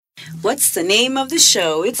What's the name of the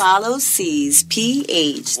show? It follows C's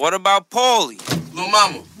PH. What about Paulie? Little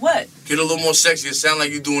mama. What? Get a little more sexy. It sound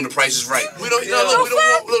like you're doing the Price is Right. We don't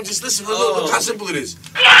want, just listen. Look how simple it is.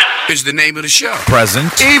 It's the name of the show.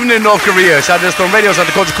 Present. Evening, North Korea. Shout out to Stone Radio. Shout out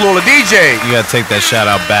to Coach Clue, the DJ. You gotta take that shout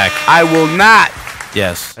out back. I will not.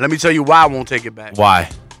 Yes. And let me tell you why I won't take it back. Why?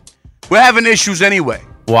 We're having issues anyway.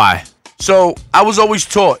 Why? So I was always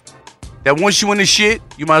taught that once you in the shit,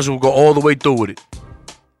 you might as well go all the way through with it.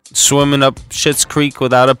 Swimming up Schitt's Creek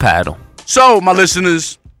without a paddle. So, my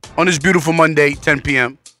listeners, on this beautiful Monday, 10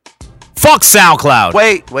 p.m. Fuck SoundCloud.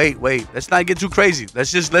 Wait. Let's not get too crazy.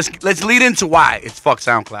 Let's lead into why it's fuck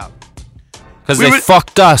SoundCloud. Because they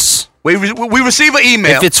fucked us. We receive an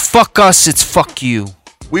email. If it's fuck us, it's fuck you.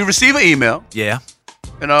 We receive an email. Yeah.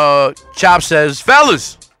 And Chop says,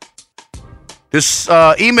 fellas, this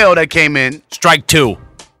email that came in. Strike 2.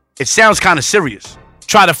 It sounds kind of serious.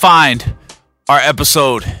 Try to find our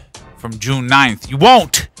episode from June 9th. You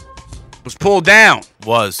won't. It was pulled down.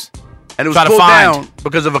 Was. And it was pulled down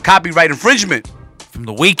because of a copyright infringement. From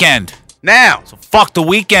the weekend. Now. So fuck the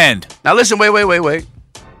weekend. Now listen, wait.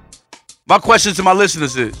 My question to my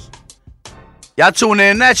listeners is, y'all tune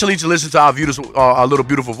in naturally to listen to our little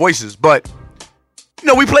beautiful voices, but,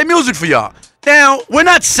 we play music for y'all. Now, we're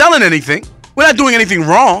not selling anything. We're not doing anything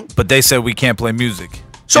wrong. But they said we can't play music.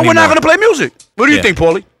 So anymore. We're not going to play music. What do you think,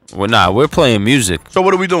 Paulie? We're playing music. So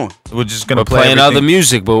what are we doing? We're just going to play playing everything. other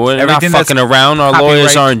music, but we're not fucking around. Our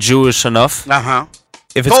lawyers aren't Jewish enough. Uh-huh.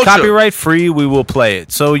 If it's copyright free, we will play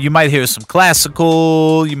it. So you might hear some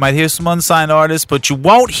classical, you might hear some unsigned artists, but you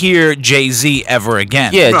won't hear Jay-Z ever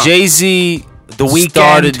again. Yeah, Jay-Z The Weeknd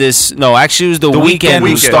started this. No, actually, it was the Weeknd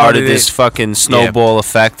who started this fucking snowball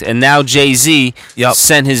effect, and now Jay-Z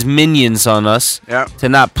sent his minions on us to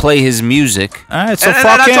not play his music. All right, so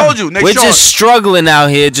fuck him. I told you, we're just struggling out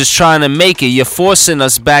here, just trying to make it. You're forcing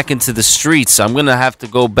us back into the streets. I'm gonna have to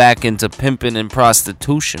go back into pimping and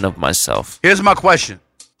prostitution of myself. Here's my question,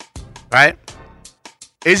 right?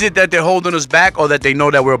 Is it that they're holding us back, or that they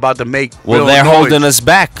know that we're about to make? Well, they're holding us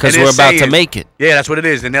back because we're about to make it. Yeah, that's what it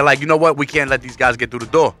is. And they're like, you know what? We can't let these guys get through the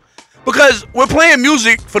door because we're playing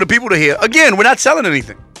music for the people to hear. Again, we're not selling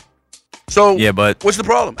anything. So yeah, but what's the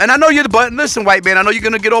problem? And I know you're the button. Listen, white man, I know you're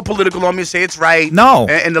gonna get all political on me and say it's right. No,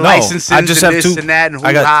 and the licensing and this and that and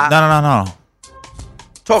no.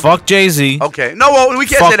 Fuck Jay-Z. Okay, no, well, we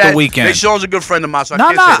can't say that. The Weeknd. Hey, Sean's a good friend of mine, so I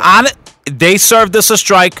can't say that. They served us a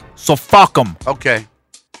strike, so fuck them. Okay.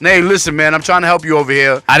 Nay, listen, man, I'm trying to help you over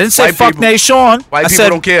here. I didn't say fuck Nay Sean. White I people said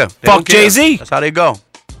don't care. Fuck Jay-Z. That's how they go.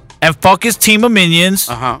 And fuck his team of minions,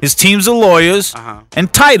 his teams of lawyers,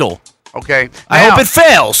 and Tidal. Okay. I hope it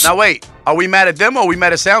fails. Now, wait. Are we mad at them or are we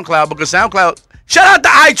mad at SoundCloud? Because SoundCloud... Shout out to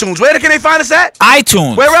iTunes. Where can they find us at?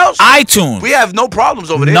 iTunes. Where else? iTunes. We have no problems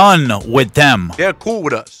over there. None with them. They're cool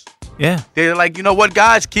with us. Yeah. They're like, you know what,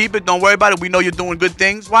 guys? Keep it. Don't worry about it. We know you're doing good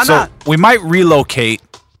things. Why not? We might relocate.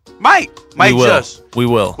 Might just. We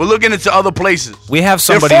will. We're looking into other places. We have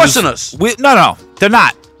somebody. They're forcing us. No, they're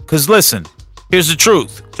not. Because listen, here's the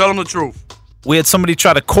truth. Tell them the truth. We had somebody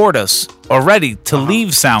try to court us already to leave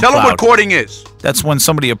SoundCloud. Tell them what courting is. That's when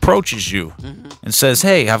somebody approaches you and says,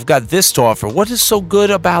 hey, I've got this to offer. What is so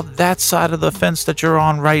good about that side of the fence that you're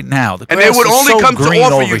on right now? And they would only come to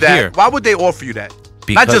offer you that. Why would they offer you that?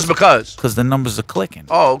 Not just because. Because the numbers are clicking.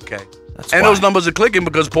 Oh, okay. And those numbers are clicking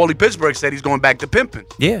because Paulie Pittsburgh said he's going back to pimping.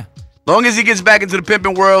 Yeah. Long as he gets back into the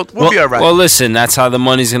pimping world, we'll be all right. Well, listen, that's how the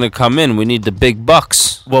money's going to come in. We need the big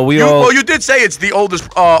bucks. Well, you did say it's the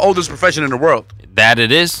oldest profession in the world. That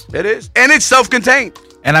it is. It is. And it's self-contained.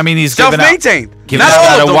 And I mean, he's self-maintained. You just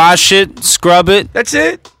got to wash it, scrub it. That's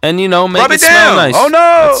it. And, make Rub it smell nice. Oh, no.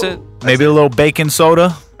 That's it. Maybe a little baking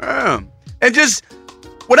soda. And just...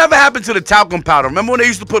 Whatever happened to the talcum powder? Remember when they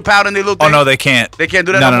used to put powder in their little thing? Oh, no, they can't. They can't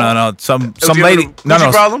do that No. Some lady...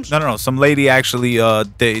 No. Some lady actually...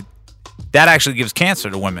 that actually gives cancer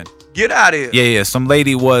to women. Get out of here. Yeah. Some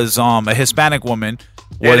lady was a Hispanic woman.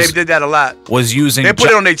 Yeah, they did that a lot. Was using... They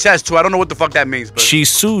put it on their chest, too. I don't know what the fuck that means. But she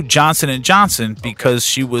sued Johnson & Johnson because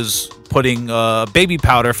she was putting baby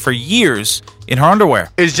powder for years in her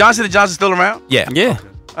underwear. Is Johnson & Johnson still around? Yeah. Yeah.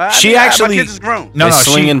 She actually... My kids is grown. No,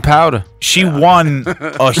 slinging powder. She won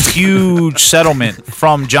a huge settlement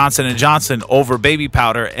from Johnson & Johnson over baby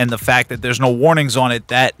powder and the fact that there's no warnings on it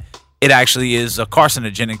that it actually is a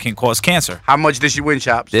carcinogen and can cause cancer. How much did she win,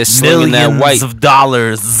 Chops? They're slinging that white. Millions of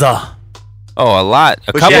dollars. Oh, a lot.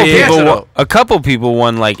 A couple people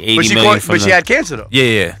won like 80 million from But she had cancer, though.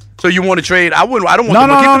 Yeah. So you want to trade? I don't want them to keep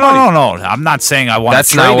the money. No. I'm not saying I want to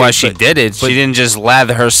trade. That's not why she did it. She didn't just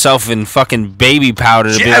lather herself in fucking baby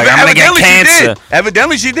powder to be like, I'm going to get cancer.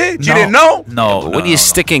 Evidently she did. She didn't know. No. What are you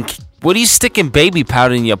sticking What are you sticking baby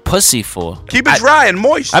powder in your pussy for? Keep it dry and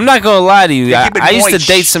moist. I'm not gonna lie to you. Yeah, keep it I used to moist.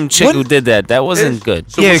 date some chick who did that. That wasn't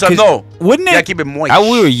good. So what's up, no? Wouldn't it? Yeah, keep it moist.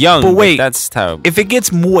 We were young, But wait, that's terrible. If it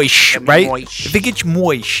gets moist, right? moist. If it gets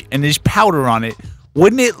moist and there's powder on it,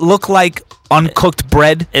 wouldn't it look like uncooked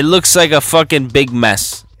bread? It looks like a fucking big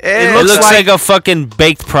mess. It It looks like a fucking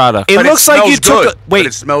baked product. It But looks like smells you took. good. Wait, But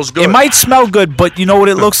it smells good. It might smell good, but you know what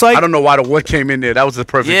it looks like? I don't know why the what came in there. That was the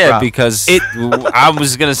perfect Yeah, crop. because I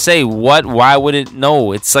was gonna say what? Why would it?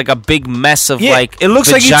 No, it's like a big mess of like it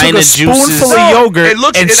looks like you took vagina a juices. spoonful of yogurt.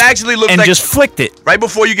 It actually looks and like just flicked it. right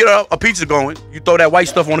before you get a pizza going, you throw that white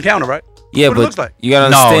stuff on the counter, right? Yeah, What it but looks like. you gotta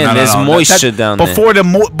No, understand, no, there's no. moisture down there.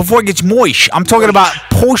 Before it gets moist. I'm talking about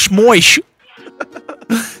post moist.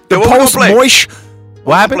 The what we gonna post play? moist.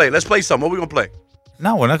 What happened? Let's play something. What we gonna play?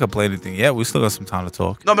 No, we're not gonna play anything yet. We still got some time to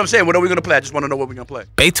talk. No, but I'm saying, what are we gonna play? I just want to know what we're gonna play.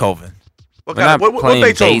 Beethoven. What We're not what playing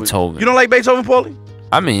Beethoven? Beethoven. You don't like Beethoven, Paulie?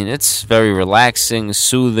 I mean, it's very relaxing,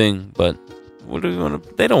 soothing, but what are we gonna?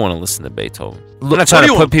 They don't want to listen to Beethoven. We're not trying do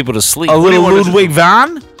to you put want? people to sleep. A do you little want to listen Ludwig to?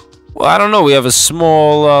 van. Well, I don't know. We have a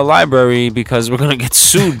small library because we're gonna get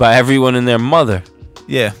sued by everyone and their mother.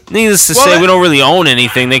 Yeah. Needless to Well, say, we don't really own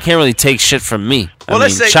anything. They can't really take shit from me. Well, I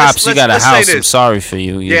let's mean, say- Chops, let's- you got a let's say house. I'm this. sorry for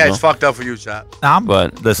you. You Yeah, know? it's fucked up for you, Chop.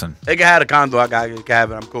 But Listen, They can have a condo. I can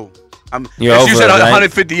have it. I'm cool. You're yes, over you said it, right?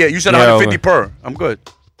 150. Yeah, you said You're 150 over. per. I'm good.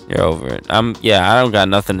 you're over it. I don't got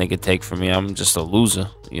nothing they could take from me. I'm just a loser,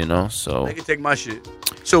 you know. So They can take my shit.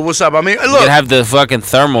 So what's up? I mean, you look. can have the fucking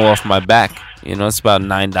thermal off my back. You know, it's about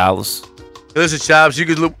 $9. Listen, Chops, you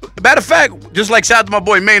could look. Matter of fact, just like shout out to my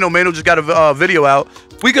boy Mano. Mano just got a video out.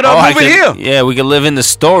 We could move in here. Yeah, we could live in the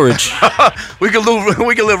storage. We could live.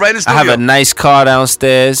 We could live right in the I studio. have a nice car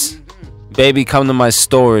downstairs. Baby, come to my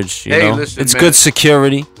storage. You Hey, know, listen, it's man. good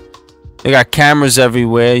security. They got cameras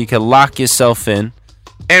everywhere. You can lock yourself in.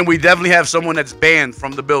 And we definitely have someone that's banned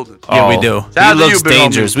from the building. Yeah, we do. Shout out He to looks you, big homie.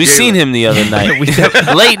 dangerous. We Jalen. seen him the other night.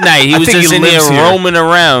 Late night. He I was think just he in here lives here. roaming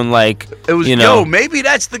around like, It was you know. yo. Maybe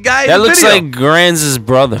that's the guy. That in the looks video. like Grands'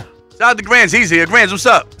 brother. Shout out to Grants. He's here. Grants, what's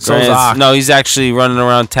up? So's Grands- Ock. no, he's actually running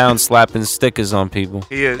around town slapping stickers on people.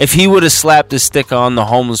 He is. If he would have slapped a sticker on the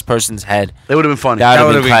homeless person's head, It would have been funny. that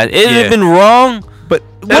would have been class. It'd have been wrong, But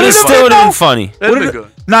but it is still funny. would have been funny. That'd What be if good.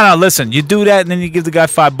 No, listen. You do that, and then you give the guy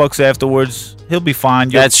 $5 afterwards. He'll be fine.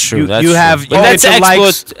 That's true. That's you true. have. But you that's get your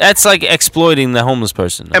likes. that's like exploiting the homeless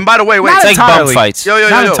person. And by the way, wait. Not It's like bum entirely. fights. Yo,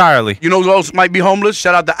 Not entirely. You know who else might be homeless?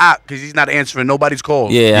 Shout out to Ock because he's not answering nobody's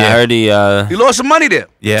calls. Yeah, I Yeah. heard he He lost some money there.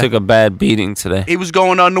 Yeah. took a bad beating today. He was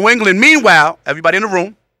going on New England. Meanwhile, everybody in the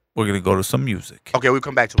room. We're gonna go to some music. Okay, we'll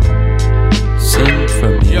come back to it. Sing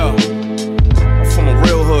for me. Yo, I'm from a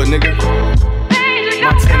real hood, nigga.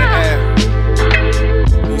 Montana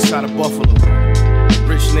Ave. East side of Buffalo.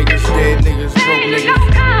 Rich niggas, dead niggas, broke niggas.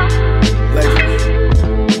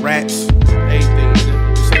 Legends. Rats. Everything,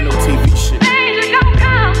 nigga. This ain't no TV shit. You know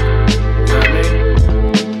what I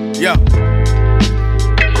mean? Yo.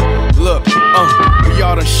 Look, we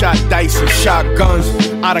all done shot dice and shotguns.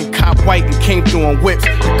 I done cop white and came through on whips.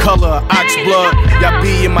 The color of ox blood. Y'all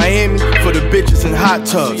be in Miami for the bitches and hot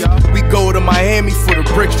tubs. We go to Miami for the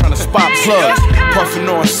bricks trying to spot plugs. Puffing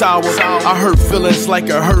on sour. I hurt feelings like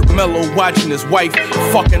a hurt mellow watching his wife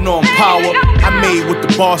fucking on power. I made what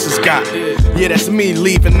the bosses got. Yeah, that's me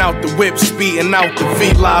leaving out the whip, speeding out the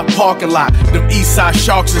V-Live parking lot. Them Eastside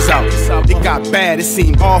Sharks is out. It got bad, it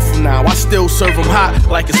seemed awful now. I still serve them hot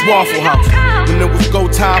like it's Waffle House. When it was go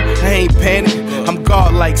time, I ain't panic. I'm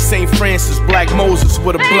God like St. Francis, Black Moses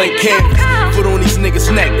with a blank canvas. Foot on these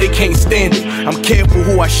niggas' neck, they can't stand it. I'm careful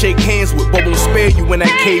who I shake hands with, but won't spare you when that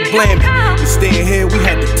K blam it. And staying here, we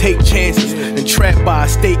had to take chances. And trapped by a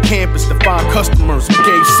state campus to find customers who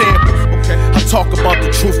gave samples. I talk about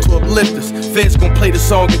the truth to uplift us. Feds gon' play the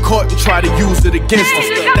song in court and try to use it against us.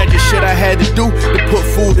 That just shit I had to do to put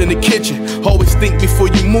food in the kitchen. Always think before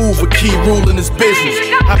you move, a key rule in this business.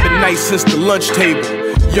 I've been nice since the lunch table.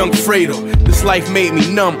 Young Fredo, this life made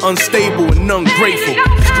me numb, unstable and ungrateful.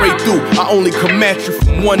 Straight through, I only come at you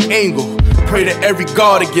from one angle. Pray to every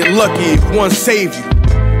god to get lucky if one save you.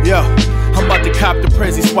 Yo, I'm about to cop the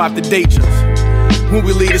Prezi, swap the datures. When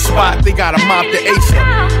we leave the spot, they gotta mop the ace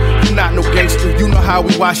up. You not no gangster, you know how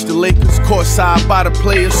we watch the Lakers. Courtside by the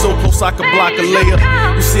players, so close I could block a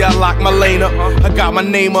layup. You see I lock my lane up, I got my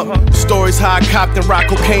name up. Stories how I copped and rock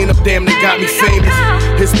cocaine up, damn they got me famous.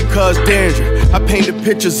 It's because danger, I painted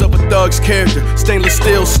pictures of a thug's character. Stainless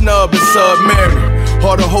steel snub and submariner.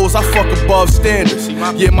 All the hoes I fuck above standards.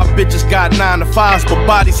 Yeah, my bitches got 9 to 5s, but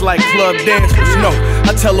bodies like club dancers. No,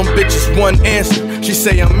 I tell them bitches one answer. She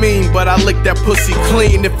say I'm mean, but I lick that pussy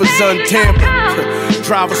clean if it's untampered.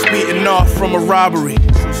 Driver speeding off from a robbery.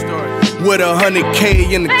 True story. with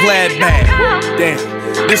 100K in the glad bag.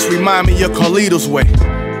 Damn, this remind me of Carlito's way.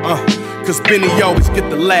 Cause Benny always get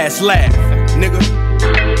the last laugh, nigga.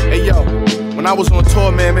 Hey yo, when I was on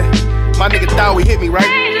tour, man, my nigga Dowie hit me, right?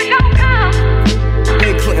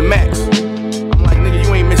 Me and Clinton Max. I'm like, nigga,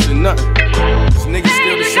 you ain't missing nothing. This nigga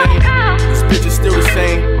still the same. This bitch is still the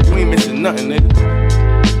same. You ain't missing nothing,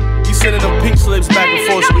 nigga. You sending them pink slips back and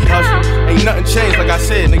forth, so we hustle. Ain't nothing changed, like I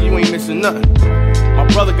said, nigga, you ain't missing nothing. My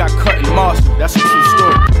brother got cut in Marshall, that's a true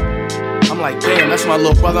story. I'm like, damn, that's my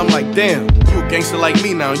little brother. I'm like, damn, you a gangster like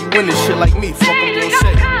me now. You win this shit like me. Fuck, I'm gonna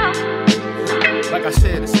say. Like I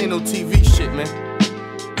said, this ain't no TV shit, man.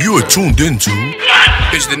 You are tuned into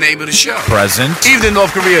is the name of the show. Present. Evening,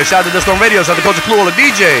 North Korea. Shout out to Dust on Radio. Shout out to Culture Clue, all the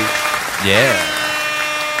DJs. Yeah.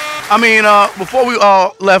 I mean, before we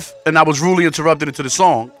left and I was rudely interrupted into the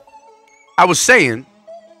song, I was saying,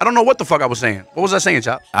 I don't know what the fuck I was saying. What was I saying,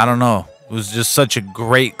 Chops? I don't know. It was just such a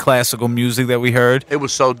great classical music that we heard. It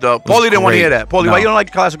was so dope. Paulie didn't want to hear that. Paulie, why you don't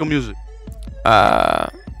like classical music?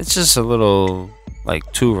 It's just a little, like,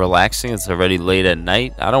 too relaxing. It's already late at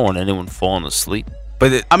night. I don't want anyone falling asleep.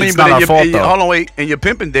 But it's not our fault, though. Hold on, wait. In your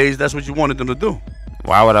pimping days, that's what you wanted them to do.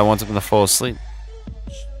 Why would I want them to fall asleep?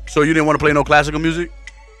 So you didn't want to play no classical music?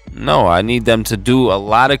 No, I need them to do a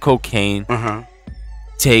lot of cocaine.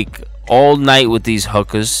 Take all night with these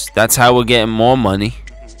hookers. That's how we're getting more money.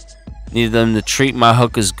 Need them to treat my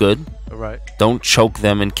hookers good. All right. Don't choke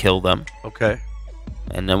them and kill them. Okay.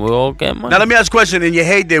 And then we'll all get money. Now let me ask a question. In your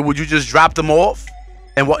heyday, would you just drop them off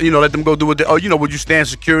and let them go do what they, or would you stand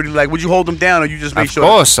security? Like, would you hold them down, or you just make sure? Of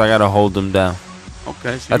course, I gotta hold them down.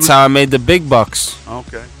 Okay. So that's how I made the big bucks.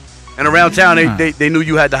 Okay. And around town, they knew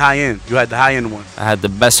you had the high end. You had the high end one. I had the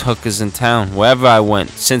best hookers in town. Wherever I went,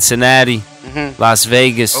 Cincinnati, Las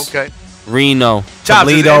Vegas. Okay. Reno,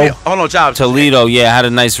 Chops, Toledo. Hold on, Chops. Toledo, yeah, I had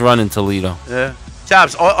a nice run in Toledo. Yeah.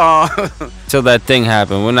 Chops, till that thing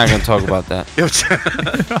happened. We're not gonna talk about that.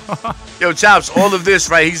 Yo, Chops, all of this,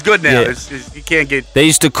 right? He's good now. Yeah. He can't get. They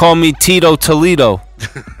used to call me Tito Toledo.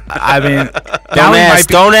 I mean,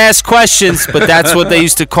 don't ask questions, but that's what they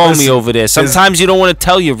used to call me over there. Sometimes you don't want to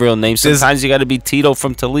tell your real name. Sometimes you got to be Tito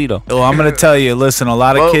from Toledo. Well, I'm gonna tell you. Listen, a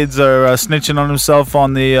lot of kids are snitching on themselves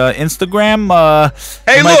on the Instagram.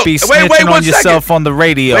 Hey, you might be snitching on yourself on the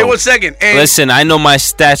radio. Wait 1 second. Hey. Listen, I know my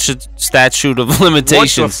statute of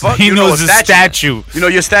limitations. What the fuck? He knows his statue. You know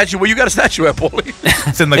your statue? Where you got a statue at, Paulie?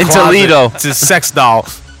 It's in the in closet. Toledo. It's a sex doll.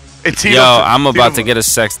 Yo, I'm about to get a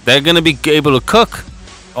sex. They're gonna be able to cook.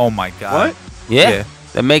 Oh my God. What? Yeah.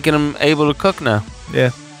 They're making them able to cook now.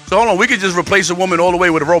 Yeah. So hold on, we could just replace a woman all the way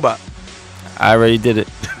with a robot. I already did it.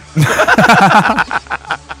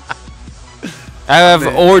 I have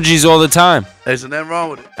orgies all the time. There's nothing wrong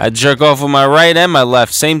with it. I jerk off with my right and my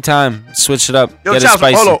left, same time. Switch it up. Yo, Get Chops, it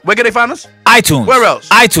spicy. hold on. Where can they find us? iTunes. Where else?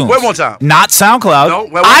 iTunes. Where one time? Not SoundCloud. No,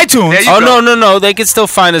 where iTunes. There you Oh, go. no. They can still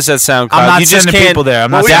find us at SoundCloud. I'm not you just sending can't people there.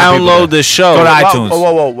 I'm not sending people download there. the show. Go to iTunes.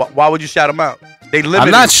 Whoa. Why would you shout them out? They limited.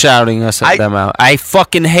 I'm not shouting them out. I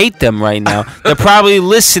fucking hate them right now. They're probably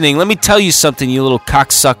listening. Let me tell you something, you little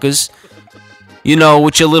cocksuckers. You know,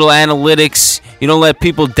 with your little analytics, you don't let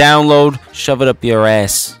people download. Shove it up your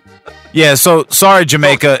ass. Yeah, so sorry,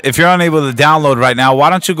 Jamaica. If you're unable to download right now, why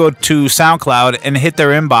don't you go to SoundCloud and hit their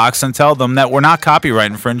inbox and tell them that we're not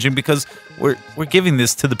copyright infringing because we're giving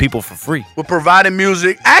this to the people for free. We're providing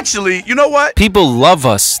music. Actually, you know what? People love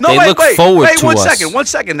us. No, they look forward to us. 1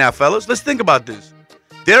 second now, fellas. Let's think about this.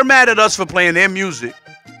 They're mad at us for playing their music,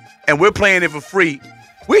 and we're playing it for free.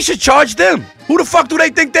 We should charge them. Who the fuck do they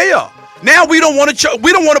think they are? Now we don't want to.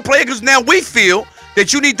 We don't want to play it because now we feel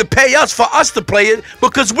that you need to pay us for us to play it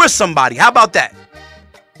because we're somebody. How about that?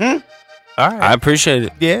 All right. I appreciate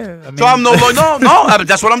it. Yeah. I mean, So I'm no.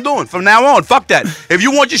 That's what I'm doing from now on. Fuck that. If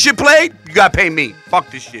you want your shit played, you gotta pay me.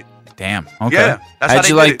 Fuck this shit. Damn. Okay. Yeah. That's How'd how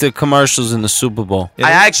you they like did it. the commercials in the Super Bowl?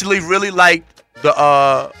 I actually really liked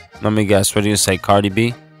the. Let me guess. What are you gonna say, Cardi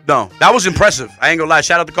B? No, that was impressive. I ain't gonna lie.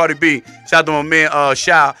 Shout out to Cardi B. Shout out to my man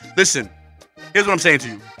Sha. Listen, here's what I'm saying to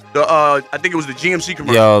you. I think it was the GMC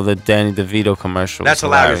commercial. Yo, the Danny DeVito commercial. That's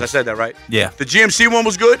hilarious. I said that right. Yeah. The GMC one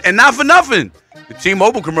was good, and not for nothing. The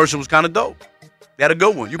T-Mobile commercial was kind of dope. They had a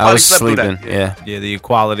good one. You I probably was slept sleeping. through that. Yeah. Yeah, the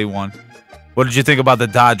equality one. What did you think about the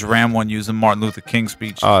Dodge Ram one using Martin Luther King's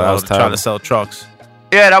speech? Oh, that was to try terrible. to sell trucks.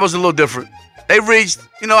 Yeah, that was a little different. They reached,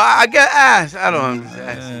 I guess, I don't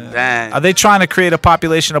understand. Are they trying to create a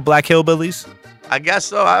population of black hillbillies? I guess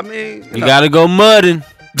so. I mean, You gotta go mudding.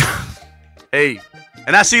 Hey,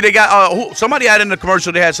 and I see they got somebody had in the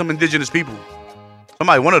commercial. They had some indigenous people.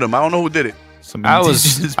 One of them. I don't know who did it. Some I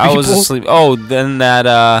was indigenous people? asleep. Oh, then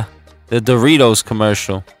that the Doritos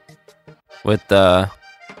commercial with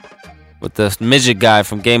with the midget guy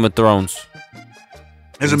from Game of Thrones.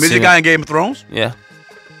 There's a midget guy in Game of Thrones? Yeah.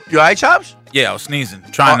 You all right, Chops? Yeah, I was sneezing.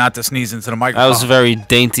 Trying not to sneeze into the microphone. That was a very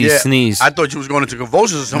dainty sneeze. I thought you was going into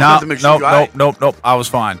convulsions or something to make sure you all right. Nope. I was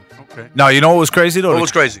fine. Okay. No, you know what was crazy though? What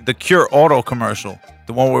was crazy? The Cure Auto commercial.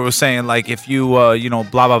 The one where we were saying, like, if you, blah,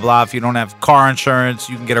 blah, blah, if you don't have car insurance,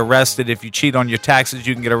 you can get arrested. If you cheat on your taxes,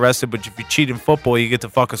 you can get arrested. But if you cheat in football, you get to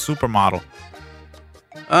fuck a supermodel.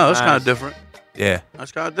 Oh, that's kind of different. Yeah.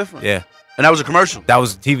 That's kind of different. Yeah. And that was a commercial. That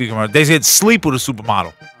was a TV commercial. They said sleep with a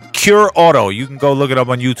supermodel. Cure Auto. You can go look it up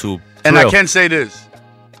on YouTube. It's and real. I can say this.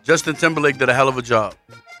 Justin Timberlake did a hell of a job.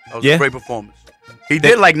 That was a great performance. He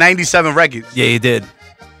did like 97 records. Yeah, he did.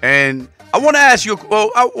 And I want to ask you, we'll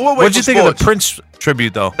wait What'd you for think sports. of the Prince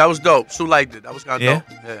tribute, though? That was dope. Sue liked it. That was kind of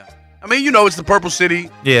dope. Yeah. I mean, it's the Purple City.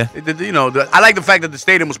 Yeah. I like the fact that the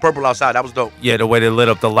stadium was purple outside. That was dope. Yeah, the way they lit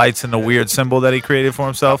up the lights and the weird symbol that he created for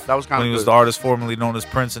himself. That was kind of when he was good. the artist formerly known as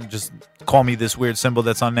Prince, and just call me this weird symbol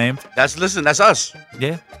that's unnamed. That's us.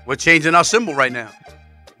 Yeah. We're changing our symbol right now.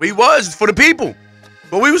 We was for the people.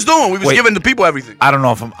 What we was doing, we was giving the people everything. I don't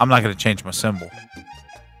know if I'm not going to change my symbol.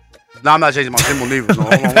 No, I'm not changing my symbol neither. No,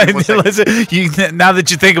 hold on, Listen, now that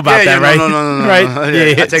you think about that, right? No. Right?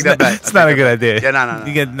 Yeah, I take that back. It's not a good idea. Yeah, no.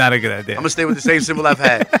 Not a good idea. I'm going to stay with the same symbol I've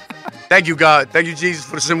had. Thank you, God. Thank you, Jesus,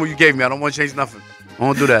 for the symbol you gave me. I don't want to change nothing. I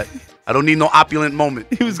won't do that. I don't need no opulent moment.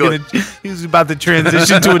 He was about to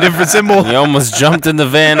transition to a different symbol. You almost jumped in the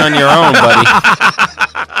van on your own, buddy.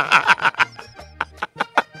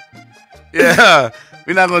 Yeah,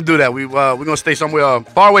 we're not going to do that. We're going to stay somewhere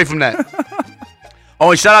far away from that. Oh,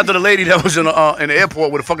 and shout out to the lady that was in the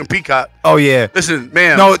airport with a fucking peacock. Oh, yeah. Listen,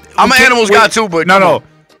 man. No, I'm an animals guy too, but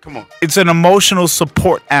come on. It's an emotional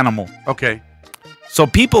support animal. Okay. So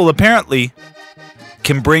people apparently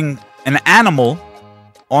can bring an animal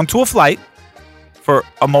onto a flight for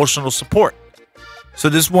emotional support. So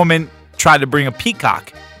this woman tried to bring a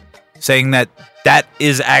peacock, saying that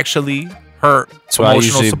is actually her So I emotional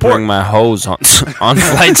usually support. bring my hose on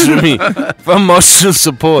flights with me for emotional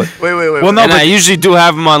support. Wait. Well, no, And but I usually do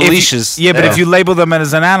have them on leashes. But if you label them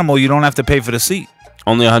as an animal, you don't have to pay for the seat.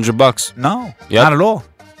 Only $100. No, Yep. not at all.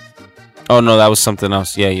 Oh no, that was something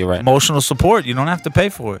else. Yeah, you're right. Emotional support, you don't have to pay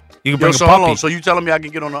for it. You can bring So a puppy. hold on. So you telling me I can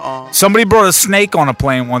get on the Somebody brought a snake on a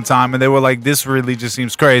plane one time, and they were like, "This really just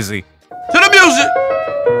seems crazy." to the music?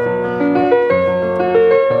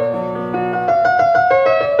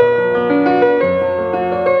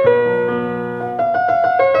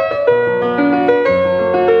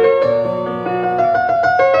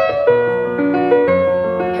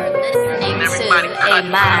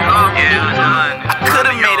 I could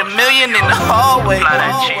have made $1 million in the hallway. I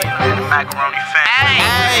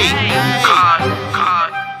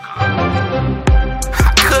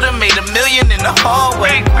could have made $1 million in the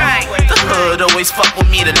hallway. The hood always fuck with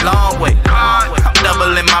me the long way. I'm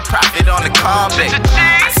doubling my profit on the convict.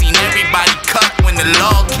 I seen everybody cut when the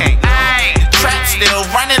law came. The trap still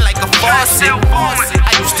running like a faucet.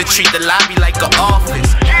 I used to treat the lobby like an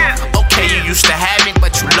office. Okay, you used to have it,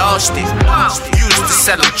 but you lost it. You used to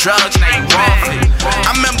sell them drugs, now you off it.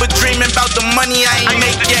 I remember dreaming about the money I ain't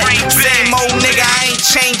make yet. Same old nigga, I ain't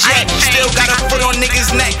changed yet. Still got a foot on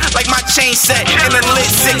niggas' neck, like my chain set. In a lit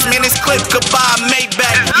 6 minutes clip, goodbye,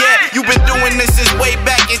 Maybach. Yeah, you been doing this since way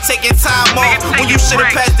back and taking time off. When you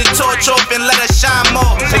should've passed the torch off and let us shine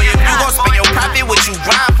more. Boy, if you gon' spend your profit, what you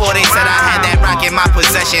grind for? They said I had that rock in my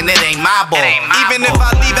possession, it ain't my ball. Even if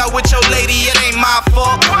I leave out with your lady, it ain't my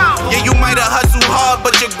fault. Yeah, you might've hustled hard,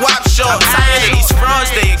 but your guap short. Tired of these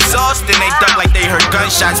frauds, they exhausted. They duck like they heard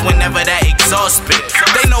gunshots whenever that exhaust spit.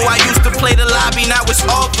 They know I used to play the lobby, now it's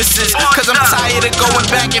officers. Cause I'm tired of going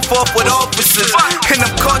back and forth with officers. In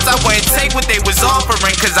them courts, I wouldn't take what they was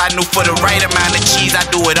offering. Cause I knew for the right amount of cheese, I'd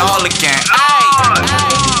do it all again.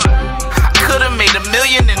 I could've made $1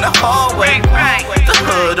 million in the hallway. The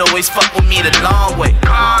hood always fuck with me the long way.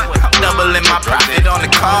 I'm doubling my profit on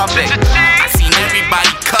the convict. I seen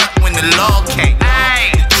everybody cut when the law came.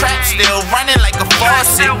 The trap still running like a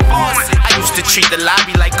faucet. I used to treat the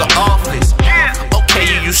lobby like an office. Okay,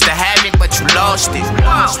 you used to have it, but you lost it.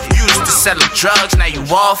 You used to sell them drugs, now you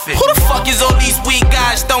off it. Who the fuck is all these weak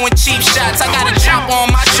guys throwing cheap shots? I got a chopper on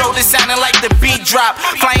my shoulder sounding like the beat drop.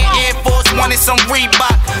 Flying Air Force One and some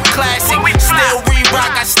Reebok. Classic, still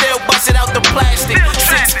re-rock, I still bust it out the plastic.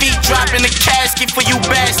 6 feet drop in the casket for you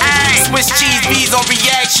bastards. Swiss cheese bees on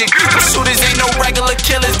reaction. The shooters ain't no regular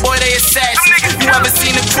killers, boy, they assassins. You ever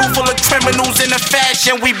seen a crew full of criminals in a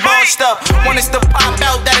fashion? We bossed up, want us to pop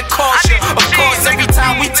out, that'll cost you. Of course, every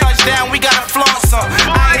time we touch down, we gotta flaunt some.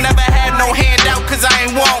 I ain't never had no handout, cause I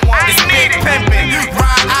ain't want one. This big pimpin',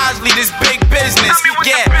 Ron Osley, this big business.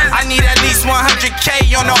 Yeah, I need at least 100 a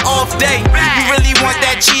K on an off day. You really want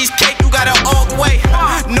that cheesecake, you gotta off way.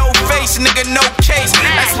 No face, nigga, no case.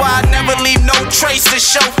 That's why I never leave no trace to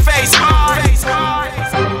show face.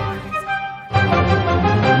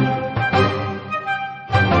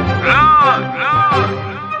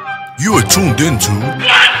 You are tuned into.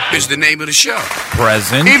 It's the name of the show.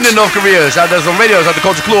 Present. Evening, North Korea. Shout out to some radios, out to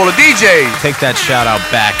Culture Clue, all the DJs. Take that shout out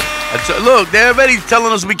back. Look, they're already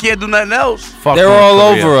telling us we can't do nothing else. Fuck They're North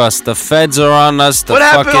all Korea. over us. The feds are on us. The What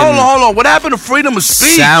happened? fucking Hold on. What happened to freedom of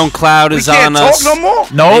speech? SoundCloud is we can't on talk us. no more?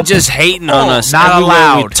 They're Nope. just hating on us. not Everywhere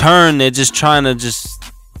we allowed. turn, they're just trying to just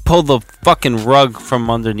pull the fucking rug from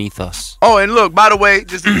underneath us. Oh, and look, by the way,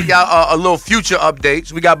 just to give y'all a little future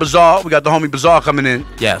updates. We got Bazaar. We got the homie Bazaar coming in.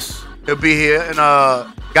 Yes. He'll be here. And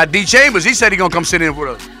got D Chambers. He said he gonna come sit in with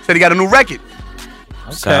us. Said he got a new record.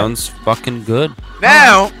 Sounds fucking good.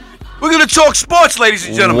 Now, we're gonna talk sports, ladies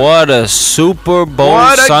and gentlemen. What a Super Bowl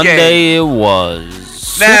What a Sunday it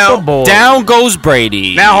was. Now, Super Bowl. Down goes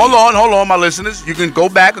Brady. Now, hold on, my listeners. You can go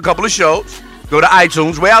back a couple of shows. Go to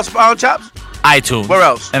iTunes. Where else, Chops? iTunes. Where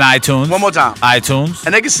else? And iTunes. One more time. iTunes.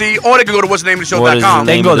 And they can see, or they can go to what's the name of the What is the show.com.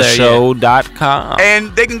 They name can go of the there, show.com.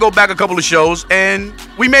 And they can go back a couple of shows, and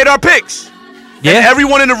we made our picks. Yeah. And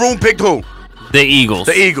everyone in the room picked who? The Eagles.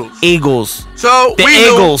 The Eagles. Eagles. So The we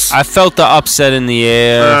knew. Eagles. I felt the upset in the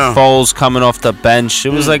air. Yeah. Foles coming off the bench.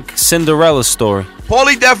 It was like Cinderella story.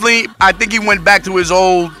 Paulie definitely, I think he went back to his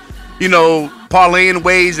old, parlaying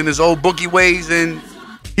ways and his old bookie ways, and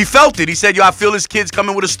he felt it. He said, I feel this kid's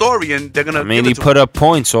coming with a story, and they're going to I mean, give he it to put him. up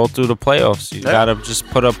points all through the playoffs. You Yeah. gotta just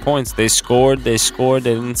put up points. They scored. They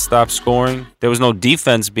didn't stop scoring. There was no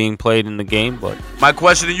defense being played in the game, but My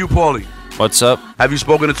question to you, Paulie, what's up? have you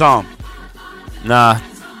spoken to Tom? Nah,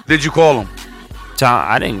 Did you call him? Tom,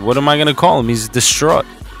 I didn't. What am I gonna call him? He's distraught.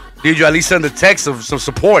 Did you at least send a text of some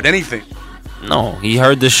support, anything? No, he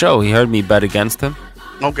heard the show. He heard me bet against him.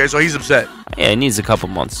 Okay, so he's upset. Yeah, he needs a couple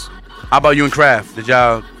months. How about you and Kraft? Did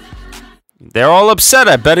y'all... They're all upset.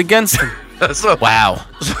 I bet against him. so, Wow.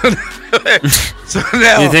 so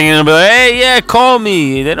now... You're thinking they'll be like, hey, yeah, call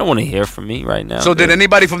me. They don't want to hear from me right now. So did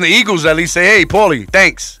anybody from the Eagles at least say, hey, Paulie,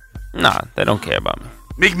 thanks? Nah, they don't care about me.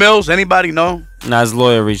 Meek Mills, anybody? No? Nah, his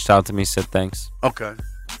lawyer reached out to me, said thanks. Okay.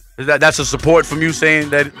 That's a support from you saying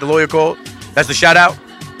that the lawyer called? That's the shout out?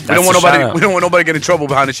 We That's don't want the nobody shout-out. we don't want nobody getting in trouble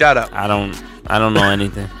behind the shout out. I don't know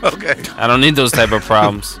anything. Okay. I don't need those type of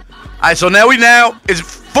problems. Alright, so now it's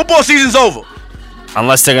football season's over.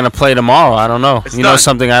 Unless they're gonna play tomorrow, I don't know. It's You know done.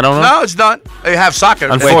 something I don't know? No, it's done. They have soccer.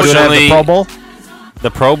 Wait, do Unfortunately- they have the Pro Bowl?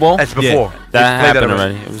 The Pro Bowl? That's before. Yeah. They That played happened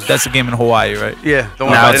already. It was That's a game in Hawaii, right? Yeah, don't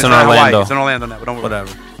worry Now about it's it. in not Hawaii. Orlando. It's in Orlando now, but don't worry.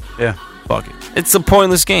 Whatever. Yeah. Fuck it. It's a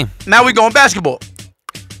pointless game. Now we going basketball.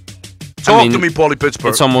 Talk mean, to me, Paulie Pittsburgh.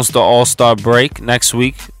 It's almost the All-Star break next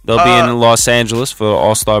week. They'll be in Los Angeles for the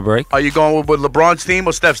All-Star break. Are you going with LeBron's team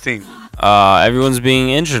or Steph's team? Everyone's being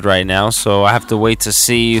injured right now, so I have to wait to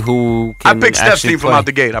see who I can picked Steph's actually team from play. out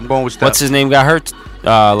the gate. I'm going with Steph. What's his name got hurt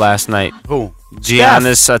last night? Who?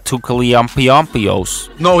 Giannis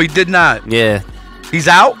Antetokounmpo. No, he did not. Yeah, He's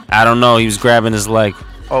out? I don't know. He was grabbing his leg.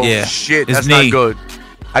 Oh, Yeah. shit. His That's knee. not good.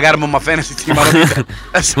 I got him on my fantasy team. I don't need that.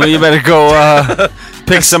 That's Well, you better go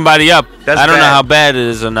pick somebody up. that's I don't know bad. how bad it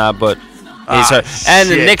is or not, but he's hurt. And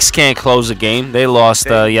the shit. Knicks can't close a game. They lost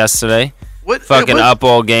yesterday. What, Fucking what, up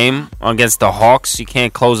all game against the Hawks. You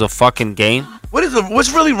can't close a fucking game.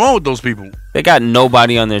 What's really wrong with those people? They got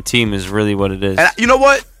nobody on their team is really what it is. And you know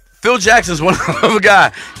what? Phil Jackson's one of a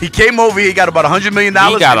guy. He came over here. He got about $100 million.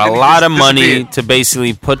 He got and a then lot just of money disappeared. to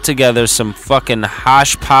basically put together some fucking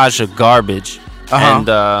hodgepodge of garbage.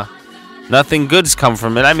 Uh-huh. And nothing good's come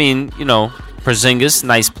from it. I mean, Porzingis,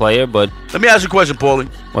 nice player, but Let me ask you a question, Paulie.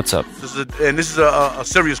 what's up? This is a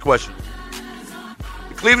serious question.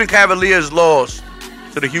 The Cleveland Cavaliers lost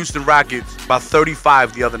to the Houston Rockets by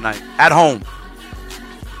 35 the other night at home.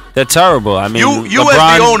 They're terrible. I mean, You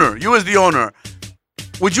as the owner,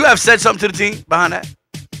 would you have said something to the team behind that?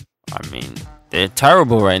 I mean, they're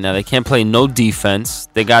terrible right now. They can't play no defense.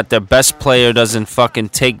 They got their best player doesn't fucking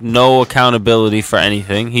take no accountability for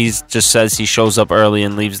anything. He just says he shows up early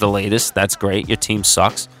and leaves the latest. That's great. Your team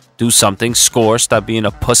sucks. Do something. Score. Stop being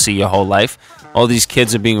a pussy your whole life. All these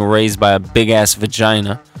kids are being raised by a big ass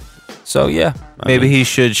vagina. So yeah, Maybe he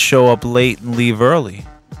should show up late and leave early.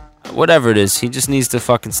 whatever it is, he just needs to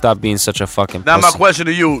fucking stop being such a fucking Now, my pussy. question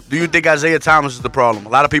to you: do you think Isaiah Thomas is the problem? A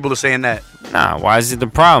lot of people are saying that. Nah, why is it the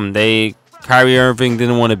problem? Kyrie Irving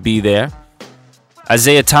didn't want to be there.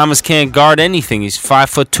 Isaiah Thomas can't guard anything. He's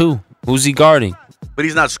 5'2". Who's he guarding? But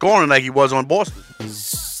he's not scoring like he was on Boston.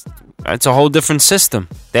 It's a whole different system.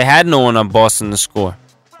 They had no one on Boston to score.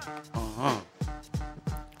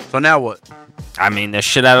 So now what? I mean, they're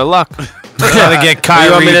shit out of luck. Gotta get You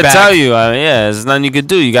Kyrie want me to back. tell you? There's nothing you could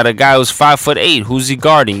do. You got a guy who's 5'8". Who's he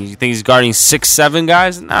guarding? You think he's guarding 6'7"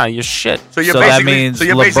 guys? Nah, you're shit. So you're So that basically, means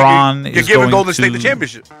you're LeBron basically, you're is giving going Golden State to- the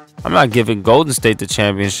championship. I'm not giving Golden State the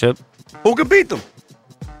championship. Who can beat them?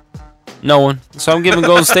 No one. So I'm giving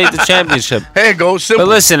Golden State the championship. Here it goes. Simple. But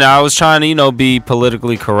listen, I was trying to, be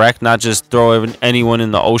politically correct, not just throw anyone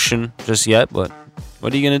in the ocean just yet. But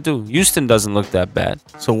what are you gonna do? Houston doesn't look that bad.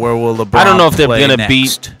 So where will LeBron I don't know if they're play gonna next?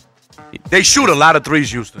 beat. They shoot a lot of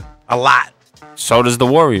threes, Houston. A lot. So does the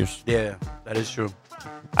Warriors. Yeah, that is true.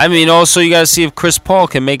 I mean, also you gotta see if Chris Paul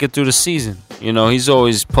can make it through the season. He's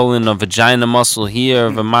always pulling a vagina muscle here,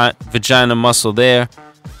 a vagina muscle there.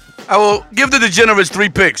 I will give the degenerates 3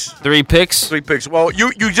 picks. 3 picks. 3 picks. Well,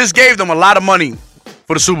 you just gave them a lot of money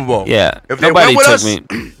for the Super Bowl. Yeah. If they Nobody went with took us,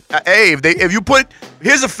 me. hey, if you put,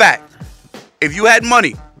 here's a fact. If you had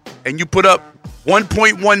money and you put up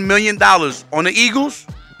 $1.1 million on the Eagles,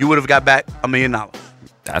 you would have got back $1 million.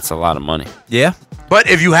 That's a lot of money. Yeah. But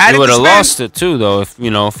if you had You it would to have spend, lost it too, though. If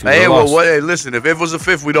you hey, lost. well, hey, listen. If it was a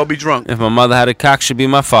fifth, we'd all be drunk. If my mother had a cock, she'd be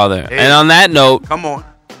my father. Hey. And on that note, Come on.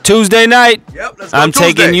 Tuesday night, Yep. Let's go I'm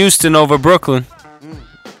Tuesday. taking Houston over Brooklyn.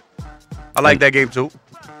 I like that game too.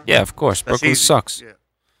 Yeah, of course. That's Brooklyn easy. sucks. Yeah.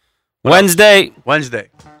 Wednesday, Wednesday.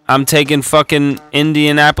 I'm taking fucking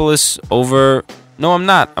Indianapolis over. No, I'm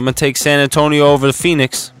not. I'm gonna take San Antonio over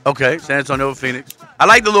Phoenix. Okay. San Antonio over Phoenix. I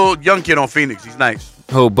like the little young kid on Phoenix. He's nice.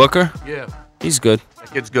 Who, Booker? Yeah. He's good.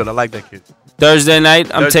 That kid's good. I like that kid. Thursday night,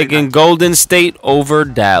 I'm Thursday taking night. Golden State over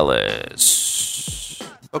Dallas.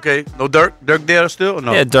 Okay. No Dirk. Dirk there still? Or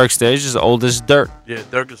no. Yeah, Dirk's there. He's just old as dirt. Yeah.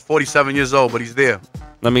 Dirk is 47 years old, but he's there.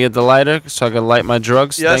 Let me get the lighter so I can light my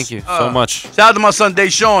drugs. Yes. Thank you so much. Shout out to my son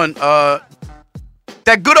Deshaun.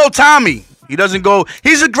 That good old Tommy. He doesn't go.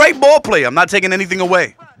 He's a great ball player. I'm not taking anything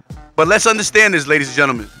away. But let's understand this, ladies and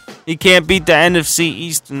gentlemen. He can't beat the NFC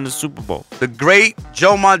East in the Super Bowl. The great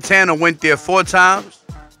Joe Montana went there 4 times,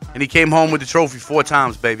 and he came home with the trophy 4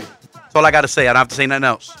 times, baby. That's all I got to say. I don't have to say nothing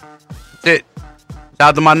else. That's it. Shout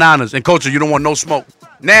out to my Niners. And, Coach, you don't want no smoke.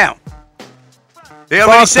 Now, they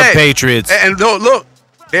already Fuck said. the Patriots. And look,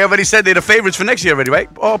 they already said they're the favorites for next year already, right?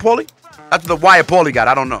 Oh, Paulie? That's the wire Paulie got.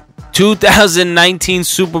 I don't know. 2019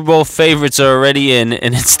 Super Bowl favorites are already in,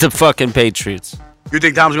 and it's the fucking Patriots. You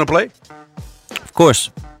think Tom's going to play? Of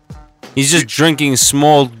course. He's just drinking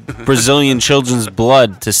small Brazilian children's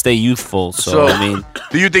blood to stay youthful. So, I mean,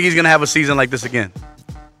 do you think he's going to have a season like this again?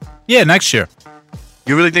 Yeah, next year.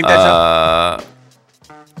 You really think that's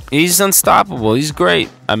he's unstoppable. He's great.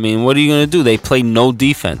 I mean, what are you going to do? They play no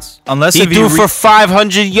defense. Unless he if threw for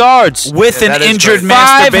 500 yards. with Yeah, an that is injured great.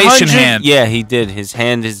 masturbation 500 hand. Yeah, he did. His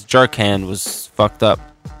jerk hand was fucked up.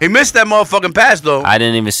 He missed that motherfucking pass, though. I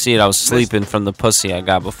didn't even see it. I was sleeping from the pussy I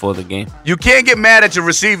got before the game. You can't get mad at your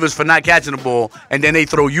receivers for not catching the ball, and then they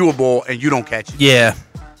throw you a ball and you don't catch it. Yeah.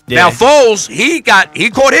 Yeah. Now, Foles, he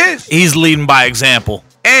caught his. He's leading by example.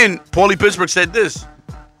 And Paulie Pittsburgh said this.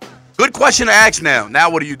 Good question to ask now. Now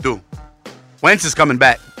what do you do? Wentz is coming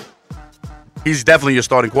back. He's definitely your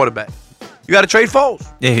starting quarterback. You got to trade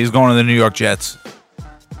Foles. Yeah, he's going to the New York Jets.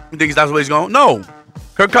 You think that's where he's going? No.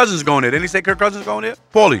 Kirk Cousins is going there. Didn't he say Kirk Cousins is going there?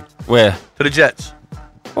 Paulie, Where? to the Jets.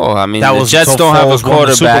 Oh, I mean, That the was Jets so don't have a Foles won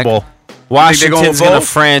the Super quarterback. Bowl. think they're going Washington's with going to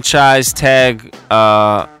Foles? franchise tag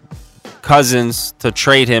Cousins to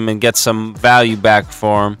trade him and get some value back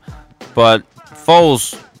for him. But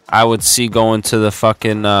Foles, I would see going to the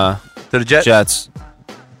fucking To the Jets? Jets.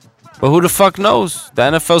 But who the fuck knows? The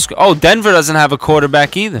NFL's... Oh, Denver doesn't have a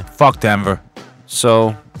quarterback either. Fuck Denver.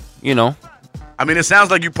 So, I mean, it sounds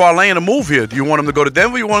like you're parlaying a move here. Do you want him to go to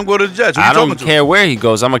Denver or you want him to go to the Jets? Who you I don't talking to? care where he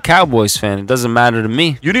goes. I'm a Cowboys fan. It doesn't matter to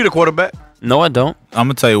me. You need a quarterback. No, I don't. I'm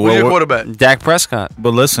going to tell you Who need where a we're... quarterback? Dak Prescott.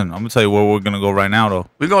 But listen, I'm going to tell you where we're going to go right now, though.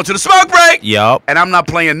 We're going to the smoke break. Yup. And I'm not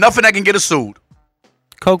playing nothing that can get us sued.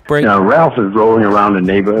 Coke break. Now, Ralph is rolling around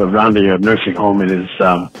around the nursing home in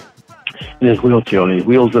his wheelchair, and he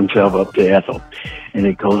wheels himself up to Ethel. And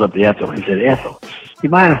he goes up to Ethel. He said, Ethel, you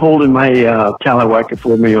mind holding my Talawaka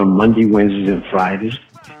for me on Monday, Wednesdays, and Fridays?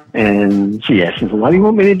 And she asked him, well, why do you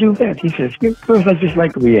want me to do that? He says, because I just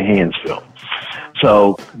like the way your hands feel.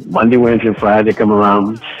 So Monday, Wednesday, and Friday come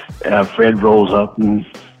around. Fred rolls up, and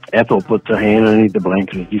Ethel puts her hand underneath the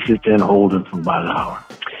blanket. He sits there and holds him for about an hour.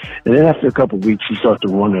 And then after a couple of weeks, she starts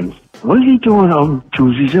to wonder, what is he doing on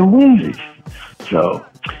Tuesdays and Wednesdays? So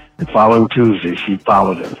the following Tuesday, she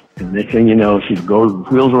followed him. And next thing you know, she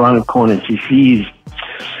wheels around the corner, and she sees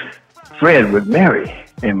Fred with Mary.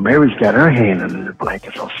 And Mary's got her hand under the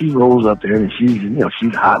blanket. So she rolls up there, and she's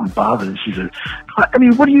hot and bothered. And she says, I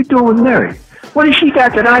mean, what are you doing with Mary? What has she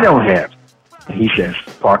got that I don't have? And he says,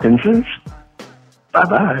 Parkinson's.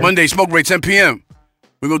 Bye-bye. Monday, smoke break, 10 p.m.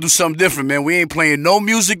 We're gonna do something different, man. We ain't playing no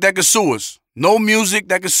music that can sue us. No music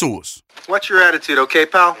that can sue us. What's your attitude, okay,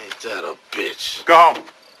 pal? Ain't that a bitch? Go home.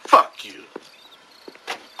 Fuck you.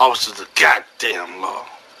 Officer of the goddamn law.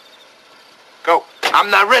 Go.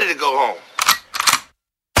 I'm not ready to go home.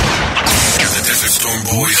 The Desert Storm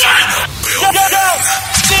Boys are in the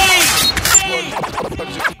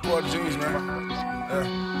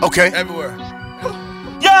building. Okay. Everywhere.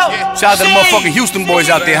 Shout out to the motherfucking Houston boys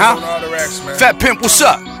out there, huh? Fat Pimp, what's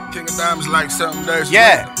up? King of Diamonds like something days.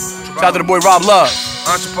 Yeah. Shout out to the boy Rob Love.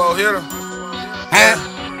 Entrepot hitter. Huh?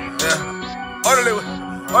 Yeah. Orderly.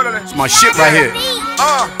 It's my shit right here.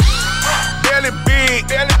 Belly big.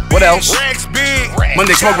 What else? Racks big.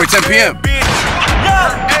 Monday Smoke Break, 10 p.m.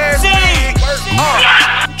 Ass big.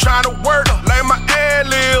 Trying to work like my ad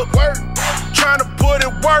lib. Trying to put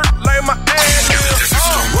it work like my ad lib. Desert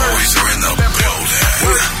Storm Boys are in the building.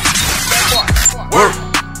 Work.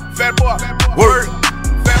 Fat boy. Work.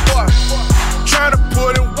 Fat boy. Trying to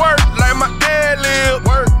put in work like my ad lib.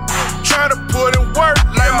 Trying to put in work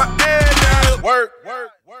like my ad lib. Work.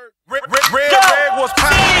 Red was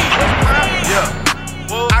poppin'. Yeah.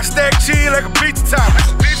 I stack cheese like a pizza top.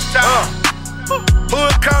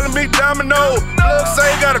 Hood calling me Domino. Plug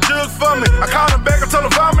say got a jug for me. I call him back and told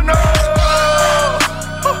him vomino.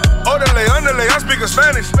 Orderly, underlay, I'm speaking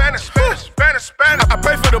Spanish. I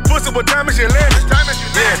pay for the pussy with diamonds and landing.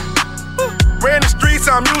 Yeah. Ran the streets,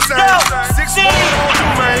 I'm Usain. 6'1" on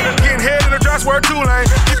 2 lane. Getting head in the dress, word 2 lane.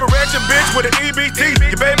 Keep a ratchet bitch with an EBT.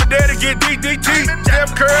 Your baby daddy get DDT.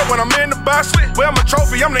 Step curve when I'm in the box. Well, my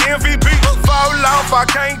trophy, I'm the MVP. Fall off, I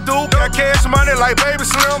can't do. Got cash money like Baby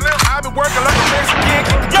Slim. I been working like a Mexican.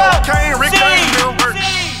 Cocaine, Rick James.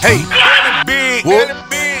 Hey. Big. Whoop.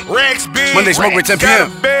 Racks big. Monday Smoke Break, 10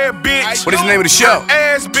 p.m. What is the name of the show?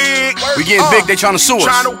 Ass big. We getting big, they trying to sue us.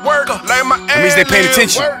 Trying to work like my That means they paying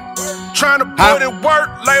attention. Trying to put it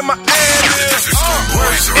work like my ass.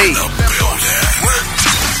 Hey.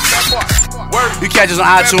 You catch us on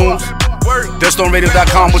iTunes,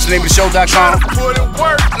 DeathStormRadio.com, what's the name of the show.com.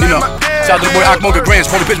 You know, shout out to the boy Akmoga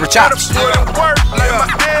Grants, Holy Pittsburgh Chops.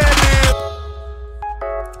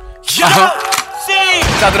 Shout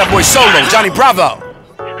out to that boy Solo, Johnny Bravo.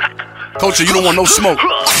 Culture, you don't want no smoke.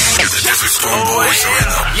 The Desert Storm Boys are in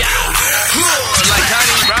the building. Like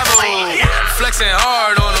Johnny Bravo, flexing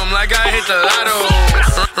hard on them like I hit the lotto.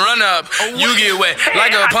 Run up, you get wet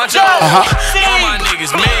like a poncho. All my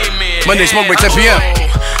niggas made me. Monday Smoke Break, 10 p.m.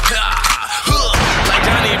 Like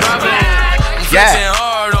Johnny Bravo, flexing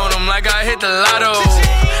hard on them like I hit the lotto.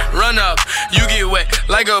 Run up, you get wet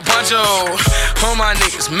like a poncho. All my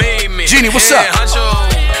niggas made me. Genie, what's up?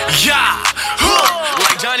 Yeah,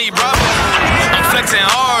 like Johnny Bravo, I'm flexing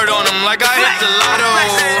hard on them like I hit the lotto.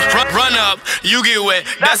 Run up, you get wet,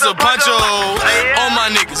 that's a poncho. All my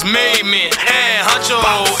niggas made me, hey honcho.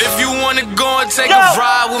 If you wanna go and take a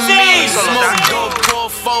ride with me, smoke dope, pour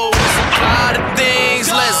four, supply the things,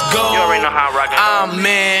 let's go. I'm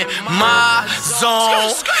in my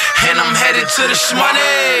zone, and I'm headed to the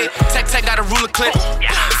shmoney. Tech got a ruler clip,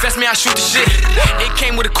 if that's me I shoot the shit. It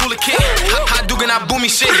came with a cooler kit, hot duke and I boom me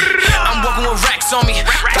shit. I'm walking with racks on me,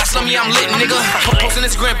 that's on me, I'm lit, nigga. Posting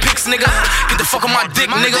Instagram pics, nigga. Get the fuck on my dick,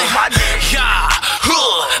 nigga. Yeah,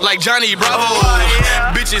 like Johnny Bravo.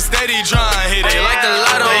 Bitches steady trying hit it like the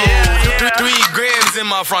lotto. 3 grams in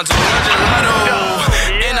my front, so gelato.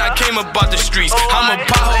 And I came up out the streets, I'm a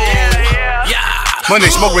pothole. Yeah. Monday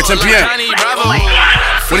Smoke Break, 10 p.m.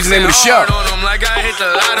 What is the name of the show?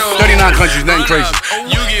 39 countries, nothing crazy.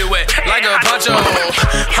 You get wet like a poncho.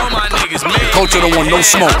 All my niggas made. Culture don't want no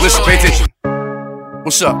smoke. Listen, pay attention.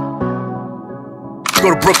 What's up? Go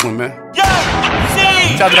to Brooklyn, man.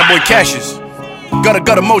 Shout out to that boy Cassius.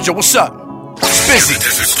 Gutter Mojo, what's up? Spizzy.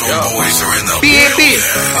 B.A.B.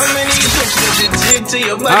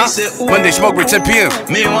 Huh? Monday Smoke Break, 10 p.m.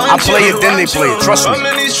 I play it, then they play it. Trust me. I'm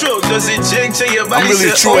really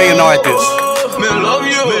a true A&R at this.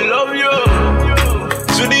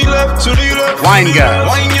 Wine guy.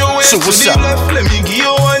 So what's up?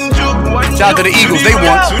 Shout out to the Eagles, they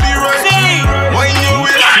won.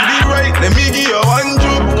 Let me give you one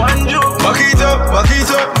joke. Back it up.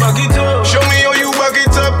 Show me how you back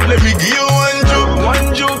it up. Let me give you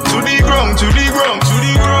one joke. To the ground.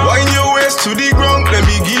 Wind your waist to the ground. Let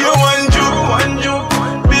me give you one joke.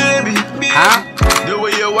 Baby. Huh? The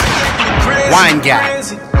way you wind me crazy. Wine guy.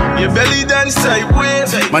 Your belly dance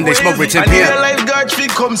sideways. Monday Smoke Break, 10 p.m. I need a lifeguard fee,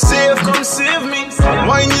 come save me.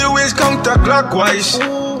 Wind your waist counterclockwise.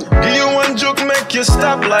 Give you one joke, make you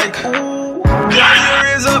stop like. Girl, you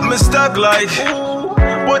raise up my stock like.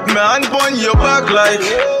 Put my hand on your back like.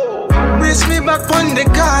 Brace me back on the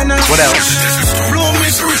corner. What else? Blow me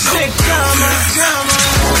through sick drama.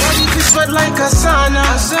 Body be sweat like a sauna.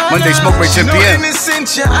 Monday Smoke Break 10 p.m.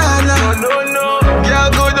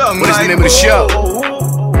 What is the name of the show?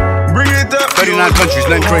 Bring it up. 39 countries,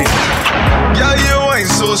 nothing crazy. Yeah, you ain't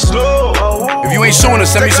so slow. If you ain't suing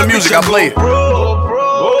us, send me some music, I'll play it. To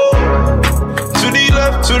the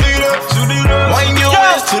left, to the left, to the left. Wind your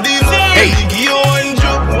waist to the left. Hey. Give you one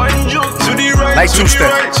juke to the right. Like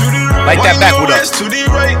two-step. Like that backward up. To the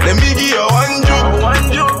right. Let me give you one juke.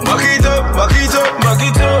 Back it up, back it up, back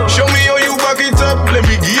it up. Show me how you back it up. Let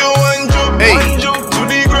me give you one juke. Hey. One juke to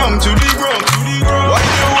the ground, to the ground, to the ground.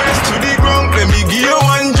 Wind your waist to the ground. Let me give you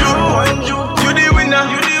one juke. You the winner.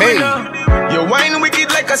 Hey. You wine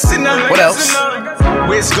wicked like a sinner. What else?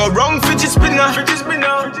 Waist go round, fidget spinner.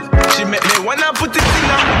 She make me wanna put it in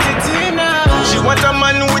her. She want a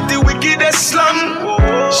man with the wickedest slam.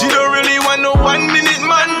 She don't really want no 1 minute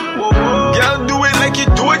man. Girl, do it like you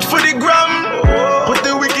do it for the gram. Put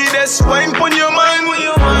the wickedest wine on your man.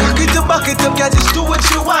 Back it up, girl, just do what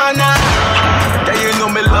you wanna. Yeah, you know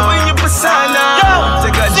me loving your persona.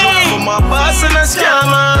 Take a joke from my boss and a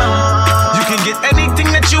scammer. You can get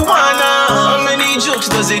anything that you wanna. How many jokes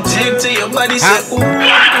does it take till your body say, ooh,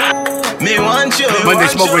 me want you.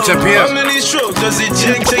 Monday Smoke Break 10 p.m. How many strokes does it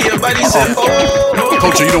take till your body say, oh,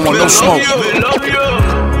 Culture, you don't want no smoke. Me love you.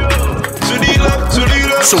 To the left, to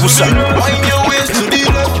the left. So what's up? Wind your waist to the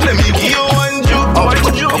left. Let me give you one joke. Okay.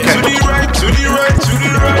 To the right, to the right, to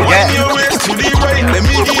the right. Yeah. Wind your waist to the right. Let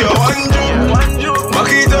me give you one joke. Back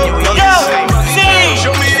it up, back it up.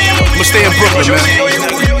 Show me how you. I'ma stay in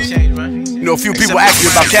Brooklyn, man. You know, a few people ask me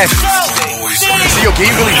about Cassius. See, yo, can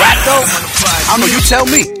he really rap though? I don't know, you tell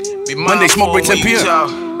me. Monday Smoke Break 10 p.m.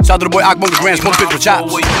 Shout out to the boy Akmo, the Grand Smoke Bitch with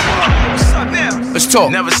Chops. Let's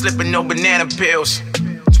talk. Never slipping no banana pills.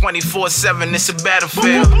 24/7, it's a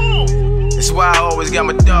battlefield. That's why I always got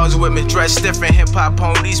my dogs with me. Dressed different, hip-hop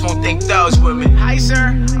police won't think thugs with me. Hi,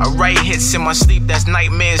 sir. I write hits in my sleep, that's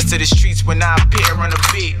nightmares to the streets when I appear on the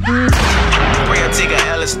beat. Pray I take a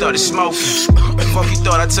L and started smoking. Funky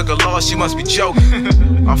thought I took a loss, she must be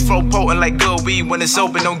joking. My flow potent like good weed when it's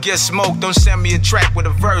open, don't get smoked. Don't send me a track with a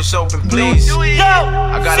verse open, please.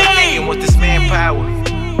 I gotta thinking with this manpower,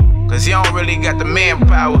 cause he don't really got the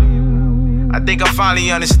manpower. I think I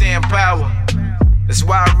finally understand power. That's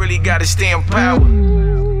why I really gotta stay in power.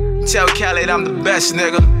 Tell Khaled I'm the best,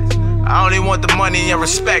 nigga. I only want the money and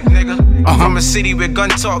respect, nigga. I'm from a city where gun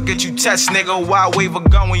talk get you test, nigga. Why wave a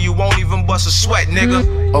gun when you won't even bust a sweat, nigga?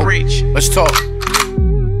 Reach. Let's talk.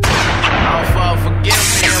 I'll fall, forgive me.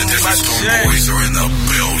 The boys are in the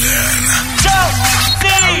building. I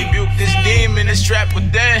rebuke this demon that's trapped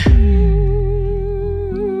within.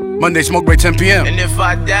 Monday Smoke Break 10 p.m. And if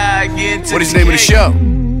I die, I get into What is the name of the show?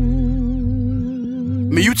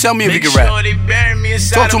 I mean, you tell me if you can rap.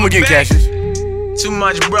 Talk to him again, Cassius. Too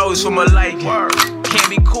much bros for my liking. Can't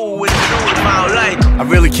be cool with it if I don't like 'em. I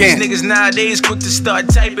really can't. These niggas nowadays quick to start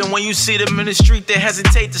typing. When you see them in the street, they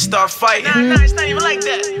hesitate to start fighting. Nah, it's not even like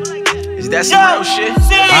that. Is that some real shit?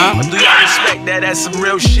 Or do y'all respect that? That's some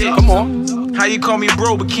real shit. Come on. How you call me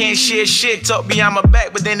bro but can't share shit? Talk behind my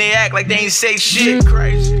back but then they act like they ain't say shit.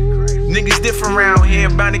 Crazy. Niggas different around here,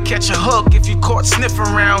 bound to catch a hook if you caught sniffing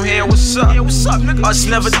around here. What's up? Yeah, what's up, nigga? Us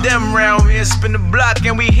never them round here. Spin the block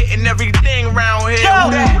and we hitting everything round here.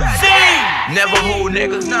 Never who,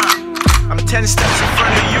 nigga? Nah. I'm 10 steps in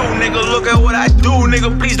front of you, nigga. Look at what I do,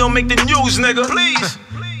 nigga. Please don't make the news, nigga. Please.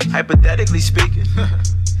 Hypothetically speaking.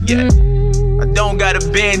 Yeah. I don't got a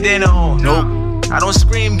bandana on. Nope. I don't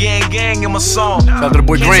scream gang gang in my song. Shout out to the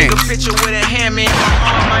boy Can't Grant. take a picture with a hammer in my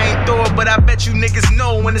arm. I ain't throw it, but I bet you niggas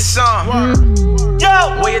know when it's on. Where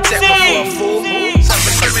you take before a fool?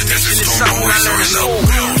 Self-incrimination is something I know is old.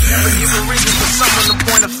 Never give a reason for someone to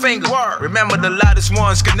point a finger. Remember the loudest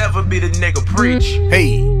ones could never be the nigga preach.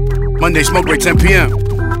 Hey, Monday Smoke Break 10 p.m.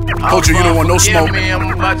 Culture, you don't want no smoke.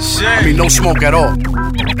 I mean, no smoke at all.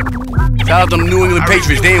 Shout out to the New England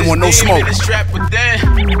Patriots, they ain't want no smoke.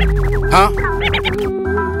 Huh?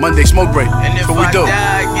 Monday Smoke Break, that's what we do.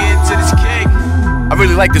 I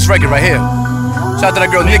really like this record right here. Shout out to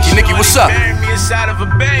that girl Nikki. Nikki, what's up? You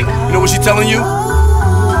know what she telling you?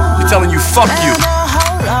 She telling you, fuck you.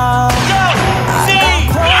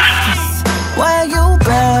 Where you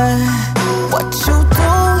been? What you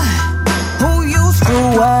do? Who you screw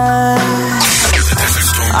with?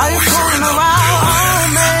 Are you fooling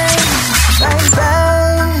around me,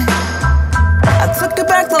 baby? I took it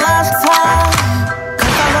back the last time, 'cause I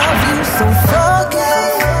love you so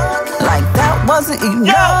fucking. Like that wasn't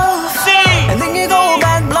enough. And then you go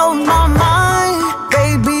back, blows my mind.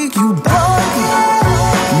 Baby, you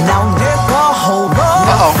bugging. Now nigga, hold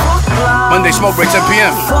up. Monday smoke break, 10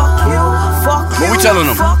 p.m. What we telling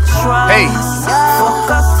them? Hey,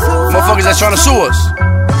 motherfuckers that's trying to sue us.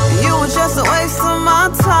 You were just a waste of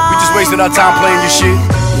my time. We just wasted our time playing your shit.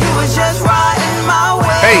 You were just riding my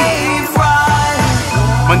wave. Hey,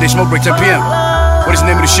 Monday smoke break, 10 p.m. What is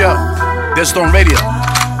the name of the show? Dead Storm Radio.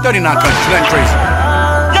 39 countries, nothing crazy.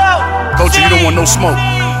 Culture, you don't want no smoke.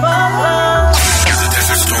 The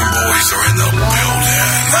Desert Storm Boys are in the building.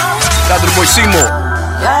 Shout out to the boy Seymour.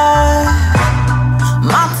 Yeah,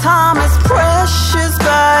 my time is precious,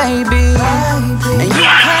 baby, and you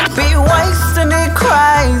can't be wasting it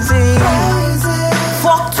crazy.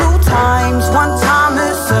 Fuck 2 times, 1 time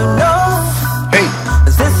is enough. Hey,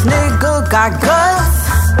 this nigga got guts,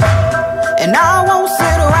 and I won't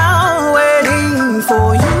sit around waiting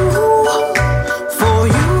for you.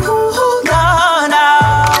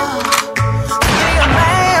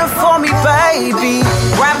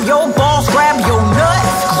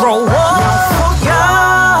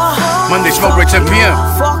 Monday smoke break, 10 p.m.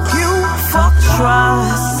 Fuck you, fuck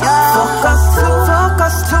trust. Fuck us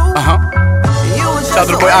too. Shout out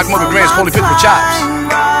to the boy Akmoga Grants, Holy Pit for chops.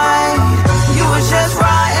 You was just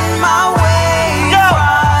riding my way.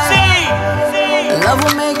 Love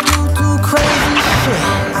will make you do crazy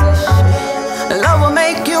shit. Love will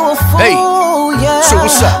make you a fool, hey, yeah. So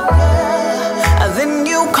what's up? And then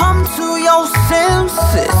you come to your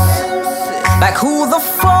senses. Like who the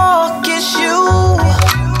fuck is you?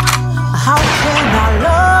 How can I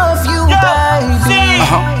love you, baby?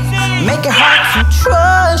 Make it hard to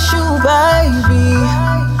trust you, baby.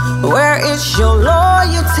 Where is your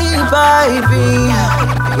loyalty, baby?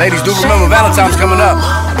 Ladies, do remember Valentine's coming up.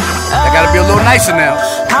 I gotta be a little nicer now.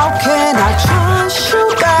 How can I trust you,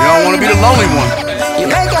 baby? You don't wanna be the lonely one. You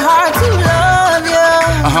make it hard to love you.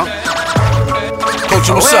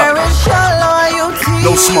 Culture, what's up? Where is your loyalty?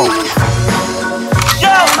 No smoke.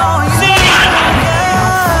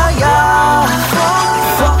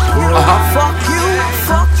 Fuck you,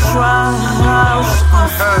 fuck trust.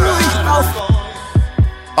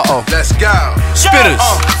 Let's go. Spitters.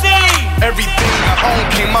 Everything I own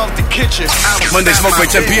came out the kitchen. Monday smoke break,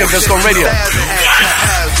 10 p.m. Dead Storm Radio.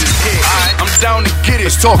 I'm down to get it.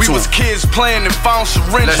 Let's talk we to was him. Kids playing and found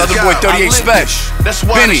syringes. Shout out to the boy 38 Special. That's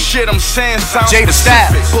why Benny. the shit I'm saying sounds Jada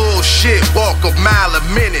specific. Stabs. Bullshit, walk a mile a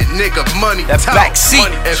minute, nigga. Money That talk. back seat.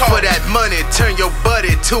 And for that money, turn your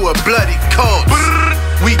buddy to a bloody corpse.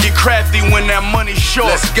 We get crafty when that money's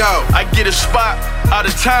short. Let's go. I get a spot out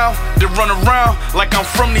of town, then run around like I'm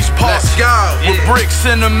from these parts. Let's go. With bricks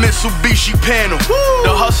in a Mitsubishi panel.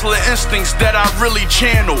 The hustler instincts that I really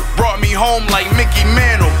channel brought me home like Mickey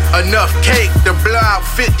Mantle. Enough cake to blow out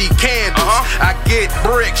 50 candles. I get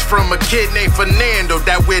bricks from a kid named Fernando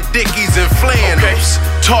that wear Dickies and flannels.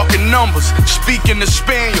 Talking numbers, speaking the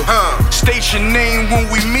Spaniel. State your name when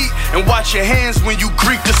we meet and watch your hands when you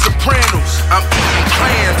greet the Sopranos. I'm eating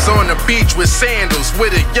clams on the beach with sandals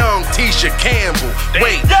with a young Tisha Campbell.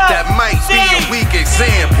 Wait, that might be a weak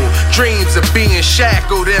example. Dreams of being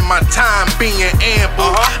shackled and my time being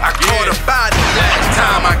ample. I caught a body last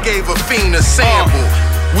time I gave a fiend a sample.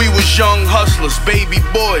 We was young hustlers, baby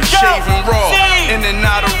boys, shaving raw. In and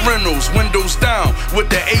out of rentals, windows down with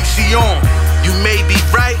the AC on. You may be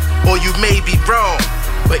right or you may be wrong,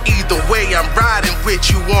 but either way I'm riding with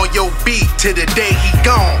you on your beat till the day he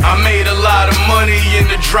gone. I made a lot of money in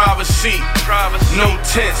the driver's seat. No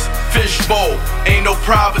tents, fishbowl, ain't no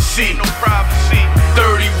privacy.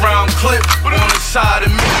 30-round clip on the side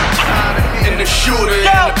of me, and the shooter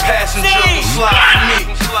and the passenger will slide for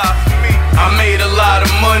me. I made a lot of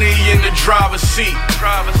money in the driver's seat.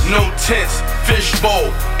 No tents,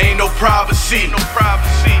 fishbowl, ain't no privacy.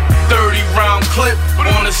 30-round clip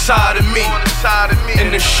on the side of me,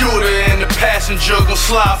 and the shooter and the passenger gon'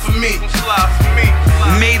 slide for me.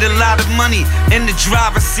 Made a lot of money in the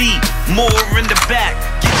driver's seat, more in the back.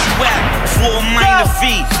 Get you out for a minor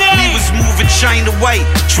fee. We was moving China white,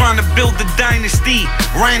 trying to build a dynasty.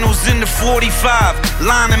 Rhinos in the 45,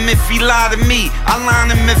 line him if he lie to me. I line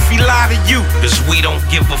him if he lie to you. Cause we don't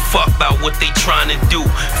give a fuck about what they trying to do.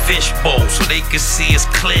 Fishbowl so they can see us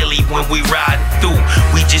clearly when we riding through.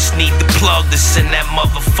 We just need the plug to send that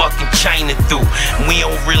motherfucking China through. We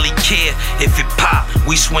don't really care if it pop,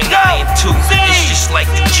 we swing iron too. It's just like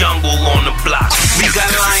the jungle on the block. We got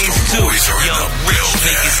lions too. Young rich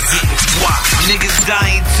niggas getting guap. Niggas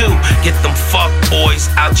dying too. Get them fuck boys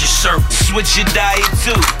out your circle. Switch your diet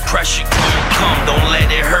too. Pressure gon' come, don't let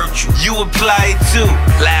it hurt you. You apply it too.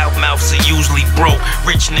 Loud mouths are usually broke.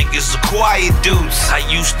 Rich niggas are quiet dudes. I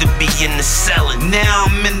used to be in the selling, now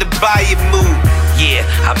I'm in the buy it mood. Yeah,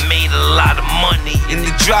 I made a lot of money in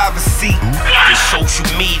the driver's seat. The social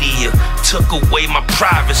media took away my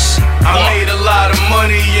privacy. I made a lot of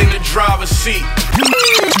money in the driver's seat.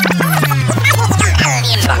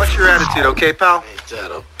 What's your attitude, okay, pal? Ain't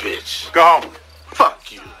that a bitch? Go home.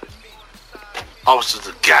 Fuck you. Officers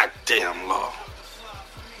of goddamn law.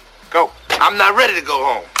 Go. I'm not ready to go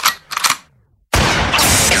home.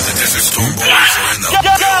 The Desert Storm Boys are in the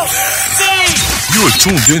building. You are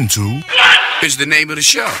tuned into. Is the name of the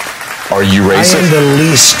show. Are you racist? I am the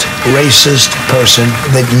least racist person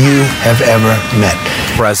that you have ever met.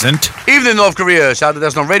 Present. Evening, North Korea. Shout out to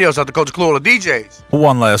That's No Radio. Shout out to Coach Clue, all the DJs. Who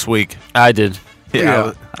won last week? I did.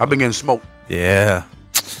 Yeah. I've been getting smoked. Yeah.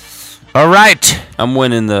 All right. I'm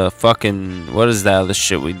winning the fucking, what is that other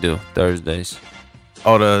shit we do Thursdays?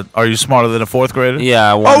 Oh, Are You Smarter Than a Fourth Grader?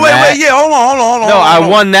 Yeah, I won that. Yeah, hold on. No, I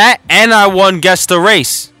won that, and I won Guess the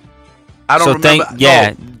Race. I don't remember.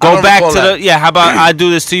 Go back to the, how about I do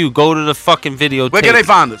this to you? Go to the fucking video. Where can they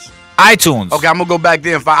find us? iTunes. Okay, I'm going to go back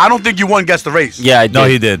there and find. I don't think you won Guess the Race. Yeah, I did. No,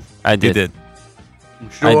 he did. I did. He did.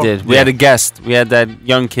 Sure? I did. We had a guest. We had that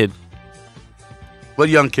young kid. What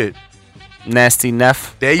young kid? Nasty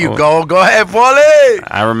Neff. There you go. Go ahead, Paulie.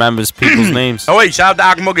 I remember people's names. Oh, wait. Shout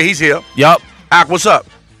out to Akamoga. He's here. Yup. Ak, what's up?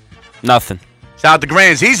 Nothing. Shout out to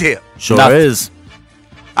Grands. He's here. Sure Nothing. is.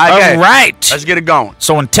 All right. Let's get it going.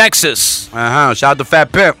 So in Texas. Shout out to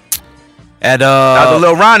Fat Pimp. At Shout out to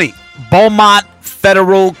Lil Ronnie. Beaumont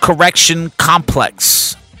Federal Correction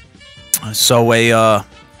Complex. So a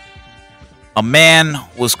man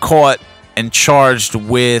was caught and charged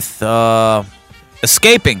with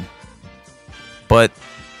escaping. But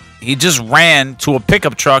he just ran to a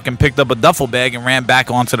pickup truck and picked up a duffel bag and ran back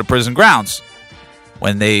onto the prison grounds.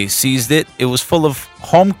 When they seized it, it was full of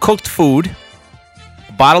home-cooked food,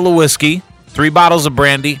 a bottle of whiskey, 3 bottles of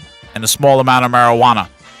brandy, and a small amount of marijuana.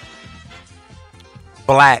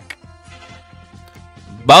 Black.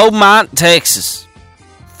 Beaumont, Texas.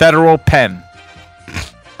 Federal pen.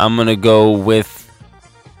 I'm going to go with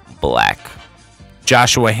black.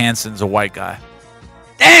 Joshua Hanson's a white guy.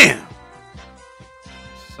 Damn.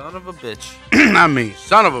 Son of a bitch. I mean,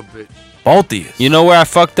 son of a bitch. Both these. You know where I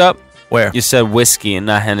fucked up? Where? You said whiskey and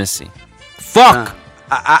not Hennessy. Fuck.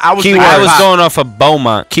 I was going off of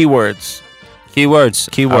Beaumont. Keywords.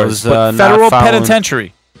 Keywords. But federal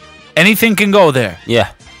penitentiary. Anything can go there.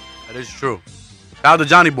 Yeah. That is true. Shout out to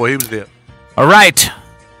Johnny Boy. He was there. All right.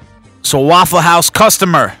 So Waffle House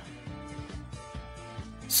customer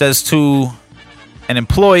says to an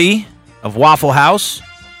employee of Waffle House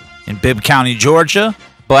in Bibb County, Georgia,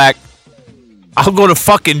 black, I'll go to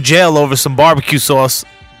fucking jail over some barbecue sauce.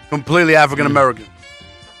 Completely African American.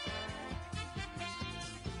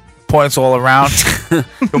 Points all around.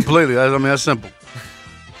 Completely. That's simple.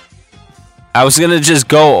 I was gonna just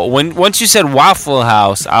go once you said Waffle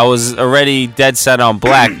House, I was already dead set on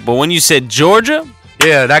black. But when you said Georgia,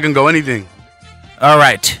 yeah, that can go anything. All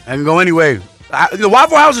right, that can go anyway. The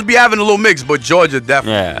Waffle Houses be having a little mix, but Georgia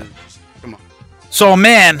definitely. Yeah. Come on. So a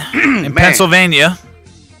man in Pennsylvania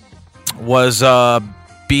was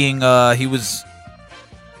he was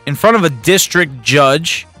in front of a district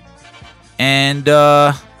judge, and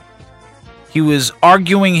he was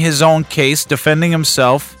arguing his own case, defending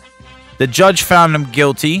himself. The judge found him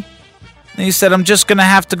guilty, and he said, I'm just going to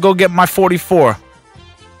have to go get my 44.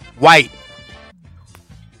 White.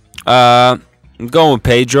 I'm going with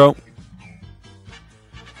Pedro.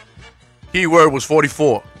 Keyword was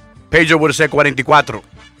 44. Pedro would have said 44.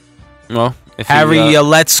 No. Harry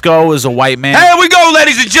Yaletzko is a white man. Here we go,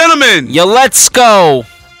 ladies and gentlemen. Yaletzko.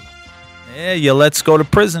 Yeah, you let's go to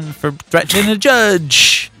prison for threatening a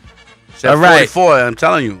judge. All right. 44, I'm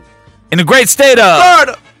telling you. In the great state of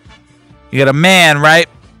Florida. You got a man, right?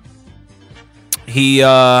 He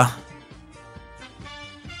got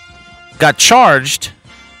charged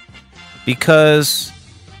because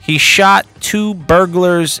he shot 2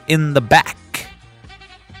 burglars in the back.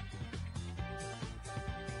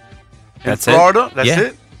 That's Florida? It? That's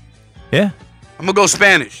it? Yeah. I'm going to go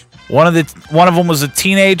Spanish. One of them was a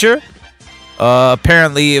teenager.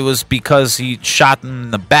 Apparently, it was because he shot them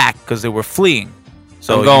in the back because they were fleeing.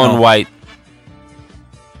 So I'm going white.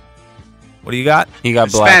 What do you got? He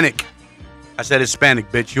got black. Hispanic. I said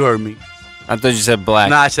Hispanic, bitch. You heard me. I thought you said black.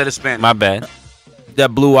 Nah, I said Hispanic. My bad. That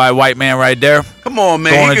blue-eyed white man right there. Come on,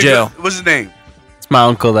 man. Going to jail. What's his name? It's my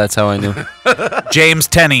uncle. That's how I knew. James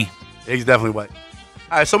Tenney. Yeah, he's definitely white.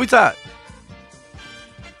 All right, so we tied.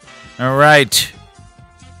 All right.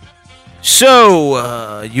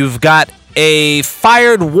 So, you've got a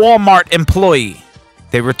fired Walmart employee.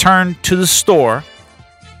 They returned to the store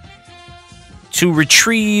to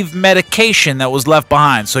retrieve medication that was left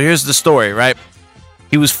behind. So here's the story, right?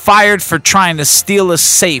 He was fired for trying to steal a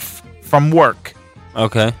safe from work.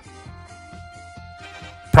 Okay.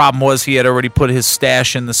 Problem was he had already put his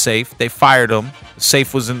stash in the safe. They fired him. The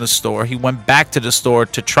safe was in the store. He went back to the store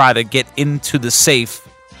to try to get into the safe.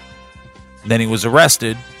 Then he was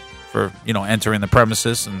arrested for, entering the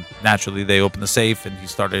premises, and naturally they opened the safe and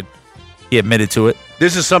he admitted to it.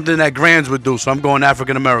 This is something that Grands would do, so I'm going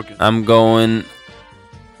African American. I'm going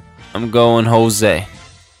Jose.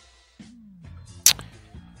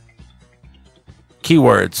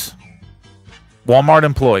 Keywords. Walmart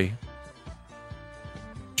employee.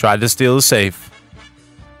 Tried to steal a safe.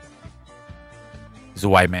 He's a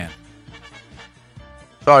white man.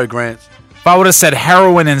 Sorry, Grants. If I would have said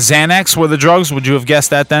heroin and Xanax were the drugs, would you have guessed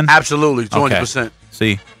that then? Absolutely, 200%. Okay.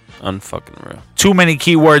 See? Unfucking real. Too many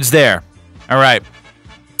keywords there. All right.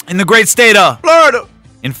 In the great state of Florida.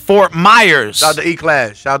 In Fort Myers. Shout out to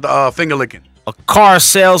E-Class. Shout out to Finger Licking. A car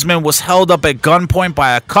salesman was held up at gunpoint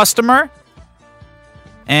by a customer.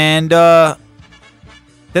 And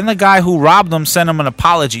then the guy who robbed him sent him an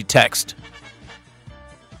apology text.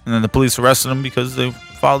 And then the police arrested him because they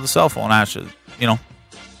followed the cell phone, actually.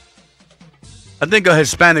 I think a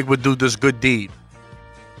Hispanic would do this good deed.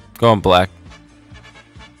 Going black.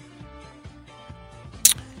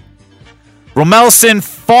 Romelson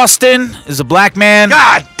Faustin is a black man.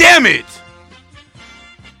 God damn it!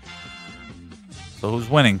 So who's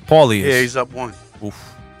winning? Paulie is. Yeah, he's up one.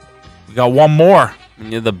 Oof. We got one more.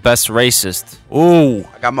 You're the best racist. Ooh.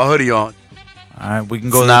 I got my hoodie on. All right, we can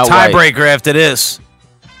go to the tiebreaker after this.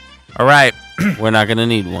 All right. We're not going to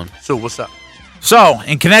need one. So, what's up? So,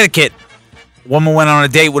 in Connecticut, woman went on a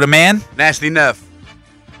date with a man. Nasty Neff.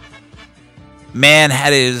 Man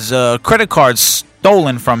had his credit card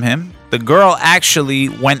stolen from him. The girl actually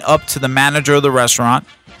went up to the manager of the restaurant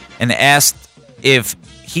and asked if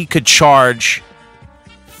he could charge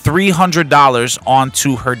 $300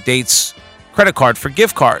 onto her date's credit card for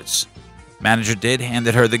gift cards. Manager did,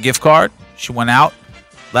 handed her the gift card. She went out,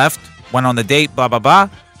 left, went on the date, blah, blah, blah.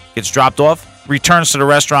 Gets dropped off, returns to the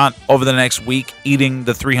restaurant over the next week, eating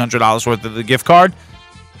the $300 worth of the gift card.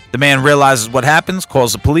 The man realizes what happens,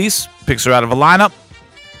 calls the police, picks her out of a lineup.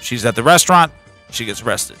 She's at the restaurant. She gets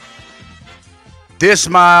arrested. This,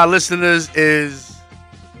 my listeners,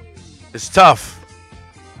 it's tough.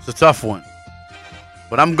 It's a tough one.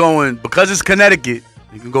 But I'm going, because it's Connecticut,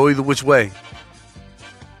 you can go either which way.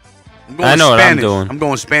 I'm going I know Spanish. what I'm doing. I'm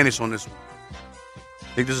going Spanish on this one. I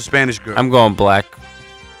think this is a Spanish girl. I'm going black.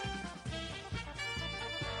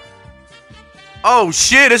 Oh,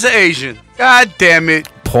 shit, it's an Asian. God damn it.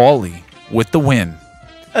 Paulie with the win.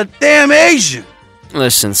 A damn Asian.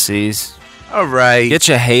 Listen, C's. All right. Get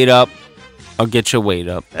your hate up. I'll get your weight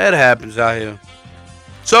up. That happens out here.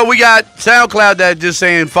 So we got SoundCloud that just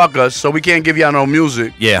saying fuck us, so we can't give y'all no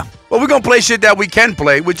music. Yeah. But we're going to play shit that we can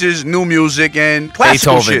play, which is new music and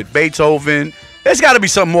classical shit. Beethoven. There's got to be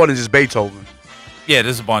something more than just Beethoven. Yeah,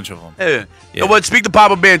 there's a bunch of them. Yeah. You know what? Speak to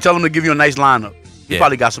Papa Bear and tell him to give you a nice lineup. He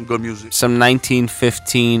probably got some good music. Some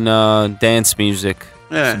 1915 dance music.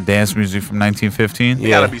 Yeah. Some dance music from 1915. There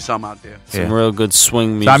got to be something out there. Some real good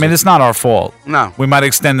swing music. So, I mean, it's not our fault. No. We might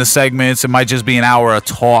extend the segments. It might just be an hour of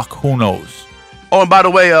talk. Who knows? Oh, and by the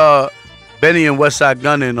way, Benny and Westside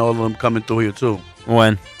Gunn and all of them coming through here, too.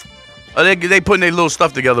 When? They putting their little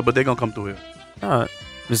stuff together, but they're going to come through here. All right.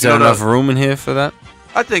 Is there enough room in here for that?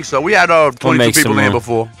 I think so. We had 22 people in here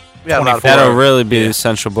before. We had a lot of That'll really be the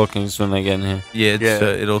central bookings when they get in here. Yeah,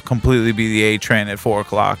 it'll completely be the A train at 4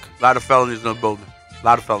 o'clock. A lot of felonies in the building. A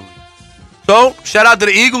lot of felonies. So, shout out to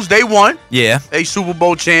the Eagles. They won. Yeah. They Super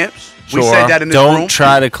Bowl champs. Sure. We said that in this Don't room.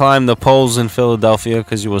 try to climb the poles in Philadelphia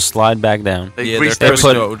because you will slide back down. They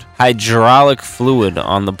put hydraulic fluid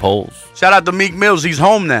on the poles. Shout out to Meek Mills. He's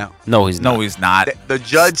home now. No, he's not. No, he's not. The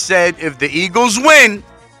judge said if the Eagles win,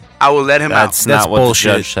 I will let him out. That's not what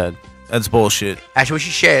bullshit. the judge said. That's bullshit. That's what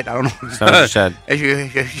she said. I don't know. That's not what she said.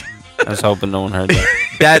 I was hoping no one heard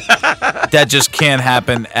that. That just can't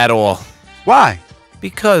happen at all. Why?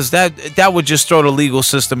 Because that would just throw the legal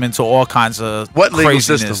system into all kinds of What legal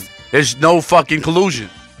craziness. system? There's no fucking collusion.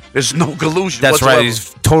 There's no collusion. That's whatsoever. right.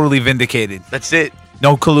 He's totally vindicated. That's it.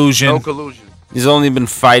 No collusion. No collusion. He's only been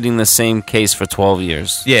fighting the same case for 12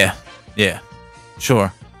 years. Yeah.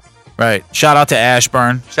 Sure. Right. Shout out to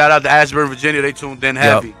Ashburn. Shout out to Ashburn, Virginia. They tuned in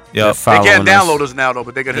heavy. Yep. They can't download us now, though,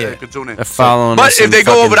 but they can tune in. They're following But us if in they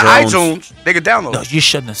go over to fucking drones. iTunes, they can download No, us. you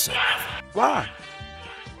shouldn't have said that. Why?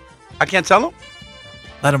 I can't tell them?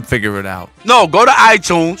 Let them figure it out. No, go to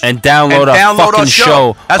iTunes And download a download fucking our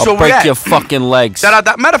show. That's I'll where we break at. your fucking legs. Shout out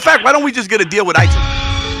that. Matter of fact, why don't we just get a deal with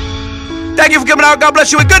iTunes? Thank you for coming out. God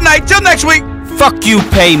bless you and good night. Till next week. Fuck you,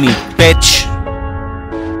 pay me, bitch.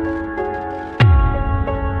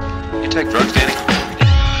 take drugs, Danny?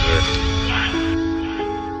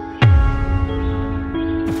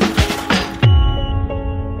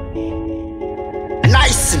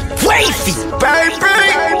 Nice and wavy, baby.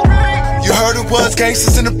 You heard it was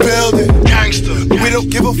gangsters in the building. Gangster. We don't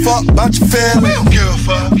give a fuck about your feelings. We don't give a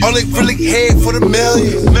fuck. Only really head for the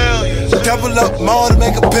millions. Double up more to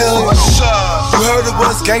make a billion. What's up? You heard it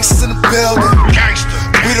was gangsters in the building. Gangster.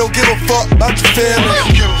 We don't give a fuck about your feelings. We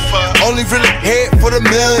don't give a fuck. Only really head for the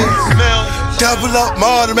millions. Double up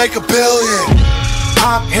more to make a billion.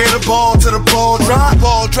 I'm here to ball to the ball drop.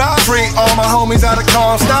 Ball drop. Free all my homies out of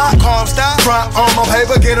Comstock. Comstock. Front on my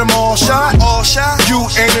paper, get them all shot. All shot. You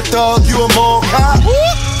ain't a thug, you a mall cop.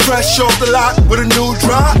 Fresh off the lot with a new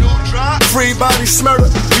drop. Free body smurder,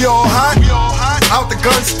 we all hot. Out the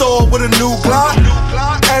gun store with a new Glock.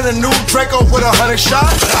 And a new Draco with 100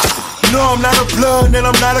 shots. No, I'm not a blood and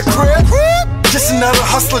I'm not a crib. Just another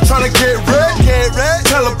hustler trying to get rid.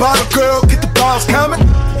 Tell about a girl, get the balls coming.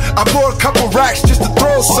 I bought a couple racks just to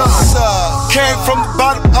throw something. Came from the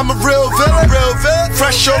bottom, I'm a real villain.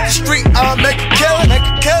 Fresh off the street, I'll make a killing.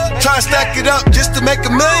 Try to stack it up just to make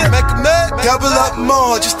a million. Double up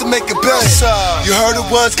more just to make a billion. You heard it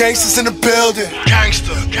was gangsters in the building.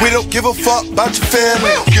 Gangster. We don't give a fuck about your feelings.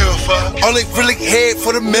 We don't give a fuck. Only really head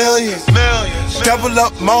for the millions. Double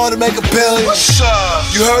up more to make a billion. What's up?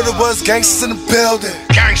 You heard it was gangsters in the building.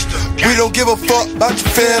 Gangster. We don't give a fuck about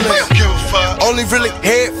your feelings. We don't give a fuck. Only really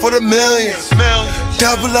head for the millions.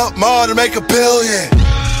 Double up more to make a billion.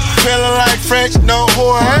 Feeling like French, know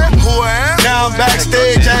who I am. Now I'm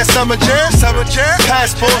backstage at Summer Jam.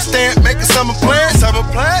 Passport stamp, making summer plans.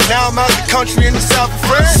 Now I'm out the country in the south of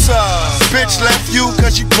France. Bitch left you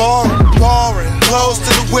cause you boring. Close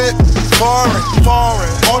to the whip, foreign.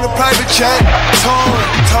 On a private jet,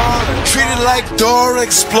 touring. Treated like Dora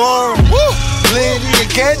Explorer. Lean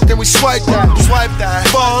again, then we swipe that.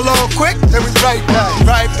 Fall on quick, then we right back.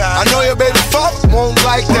 I know your baby father won't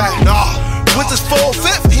like that. Nah. With his full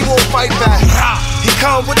fifth, he won't fight back. He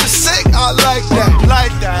come with the sick, I like that. Hey,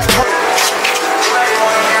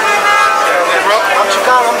 bro, I'm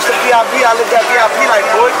Chicano, I'm Mr. VIP. I live that VIP life,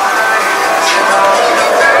 boy.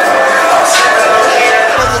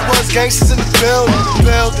 There was gangsters in the building.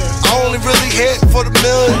 I only really hit for the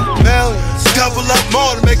millions. Double up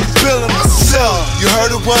more to make a billion myself. You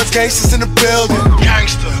heard it was gangsters in the building.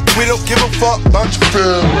 Gangster. We don't give a fuck about your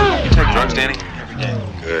feelings. You take drugs, Danny? Every day.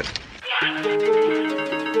 Good.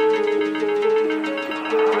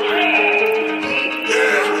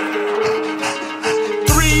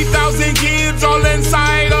 3,000 kids all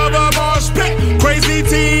inside of a mosh pit. Crazy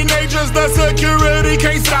teenagers, the security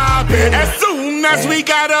can't stop it. As soon as we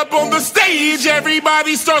got up on the stage,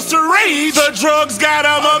 everybody starts to rage. The drugs got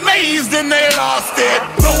them amazed and they lost it.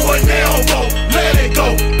 Throw an elbow, let it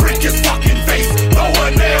go, break his fucking face. Throw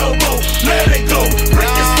an elbow, let it go,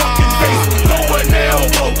 break his fucking face. Throw an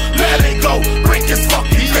elbow, let it go, break his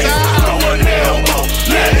fucking face. Throw an elbow,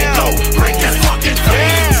 let it go, break his fucking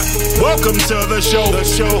face. Welcome to the show.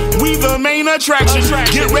 We the main attraction.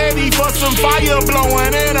 Get ready for some fire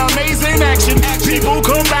blowing and amazing action. People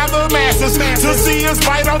come by the masses to see us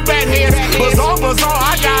fight off bad heads. Bizarre,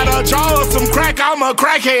 I got a jaw of some crack, I'm a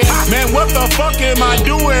crackhead. Man, what the fuck am I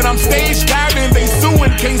doing? I'm stage diving, they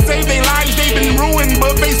suing. Can't save their lives, they've been ruined,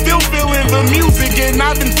 but they still feeling the music. And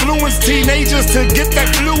I've influenced teenagers to get that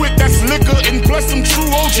fluid, that's liquor, and plus some true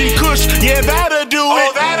OG Kush. Yeah, that'll do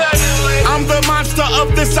it. I'm the monster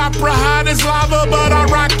of this opera, hot as lava, but I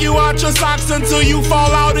rock you out your socks until you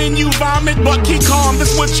fall out and you vomit. But keep calm,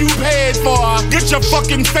 this what you paid for. Get your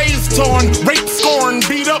fucking face torn, rape, scorn,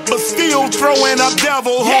 beat up, but still throwing up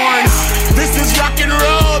devil horns. This is rock and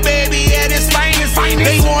roll, baby, at its finest.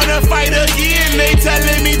 They wanna fight again, they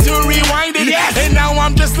telling me to rewind it. And now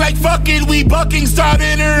I'm just like, fuck it, we bucking,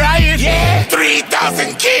 starting a riot.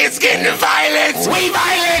 3,000 kids getting violence, we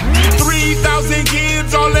violent. 3,000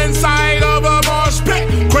 kids all inside of a mosh pit.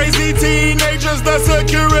 Crazy teenagers, the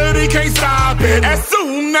security can't stop it. As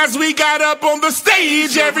soon as we got up on the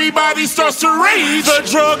stage, everybody starts to rage. The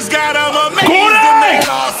drugs got them amazed and they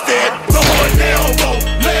lost it. Throw an elbow,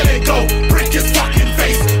 let it go, break his fucking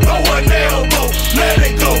face. Throw an elbow, let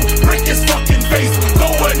it go, break his fucking face.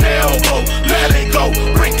 Throw an elbow, let it go,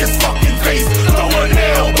 break his fucking face. Throw an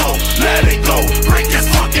elbow, let it go, break his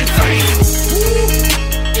fucking face.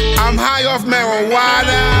 I'm high off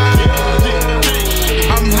marijuana.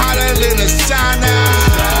 I'm hotter than a sauna.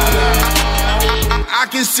 I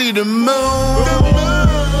can see the moon.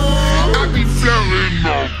 I be flirting.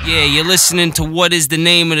 Yeah, you're listening to What Is the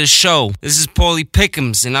Name of the Show. This is Paulie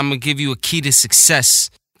Pickums, and I'm gonna give you a key to success.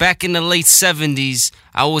 Back in the late 70s,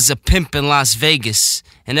 I was a pimp in Las Vegas.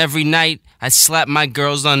 And every night, I'd slap my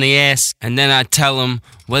girls on the ass. And then I'd tell them,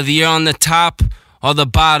 whether you're on the top or the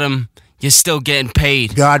bottom, you're still getting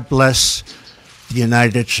paid. God bless the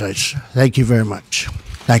United States. Thank you very much.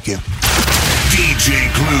 Thank you. DJ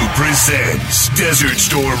Clue presents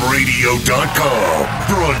DesertStormRadio.com,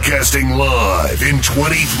 broadcasting live in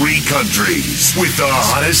 23 countries with the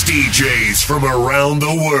hottest DJs from around the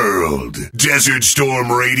world.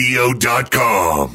 DesertStormRadio.com.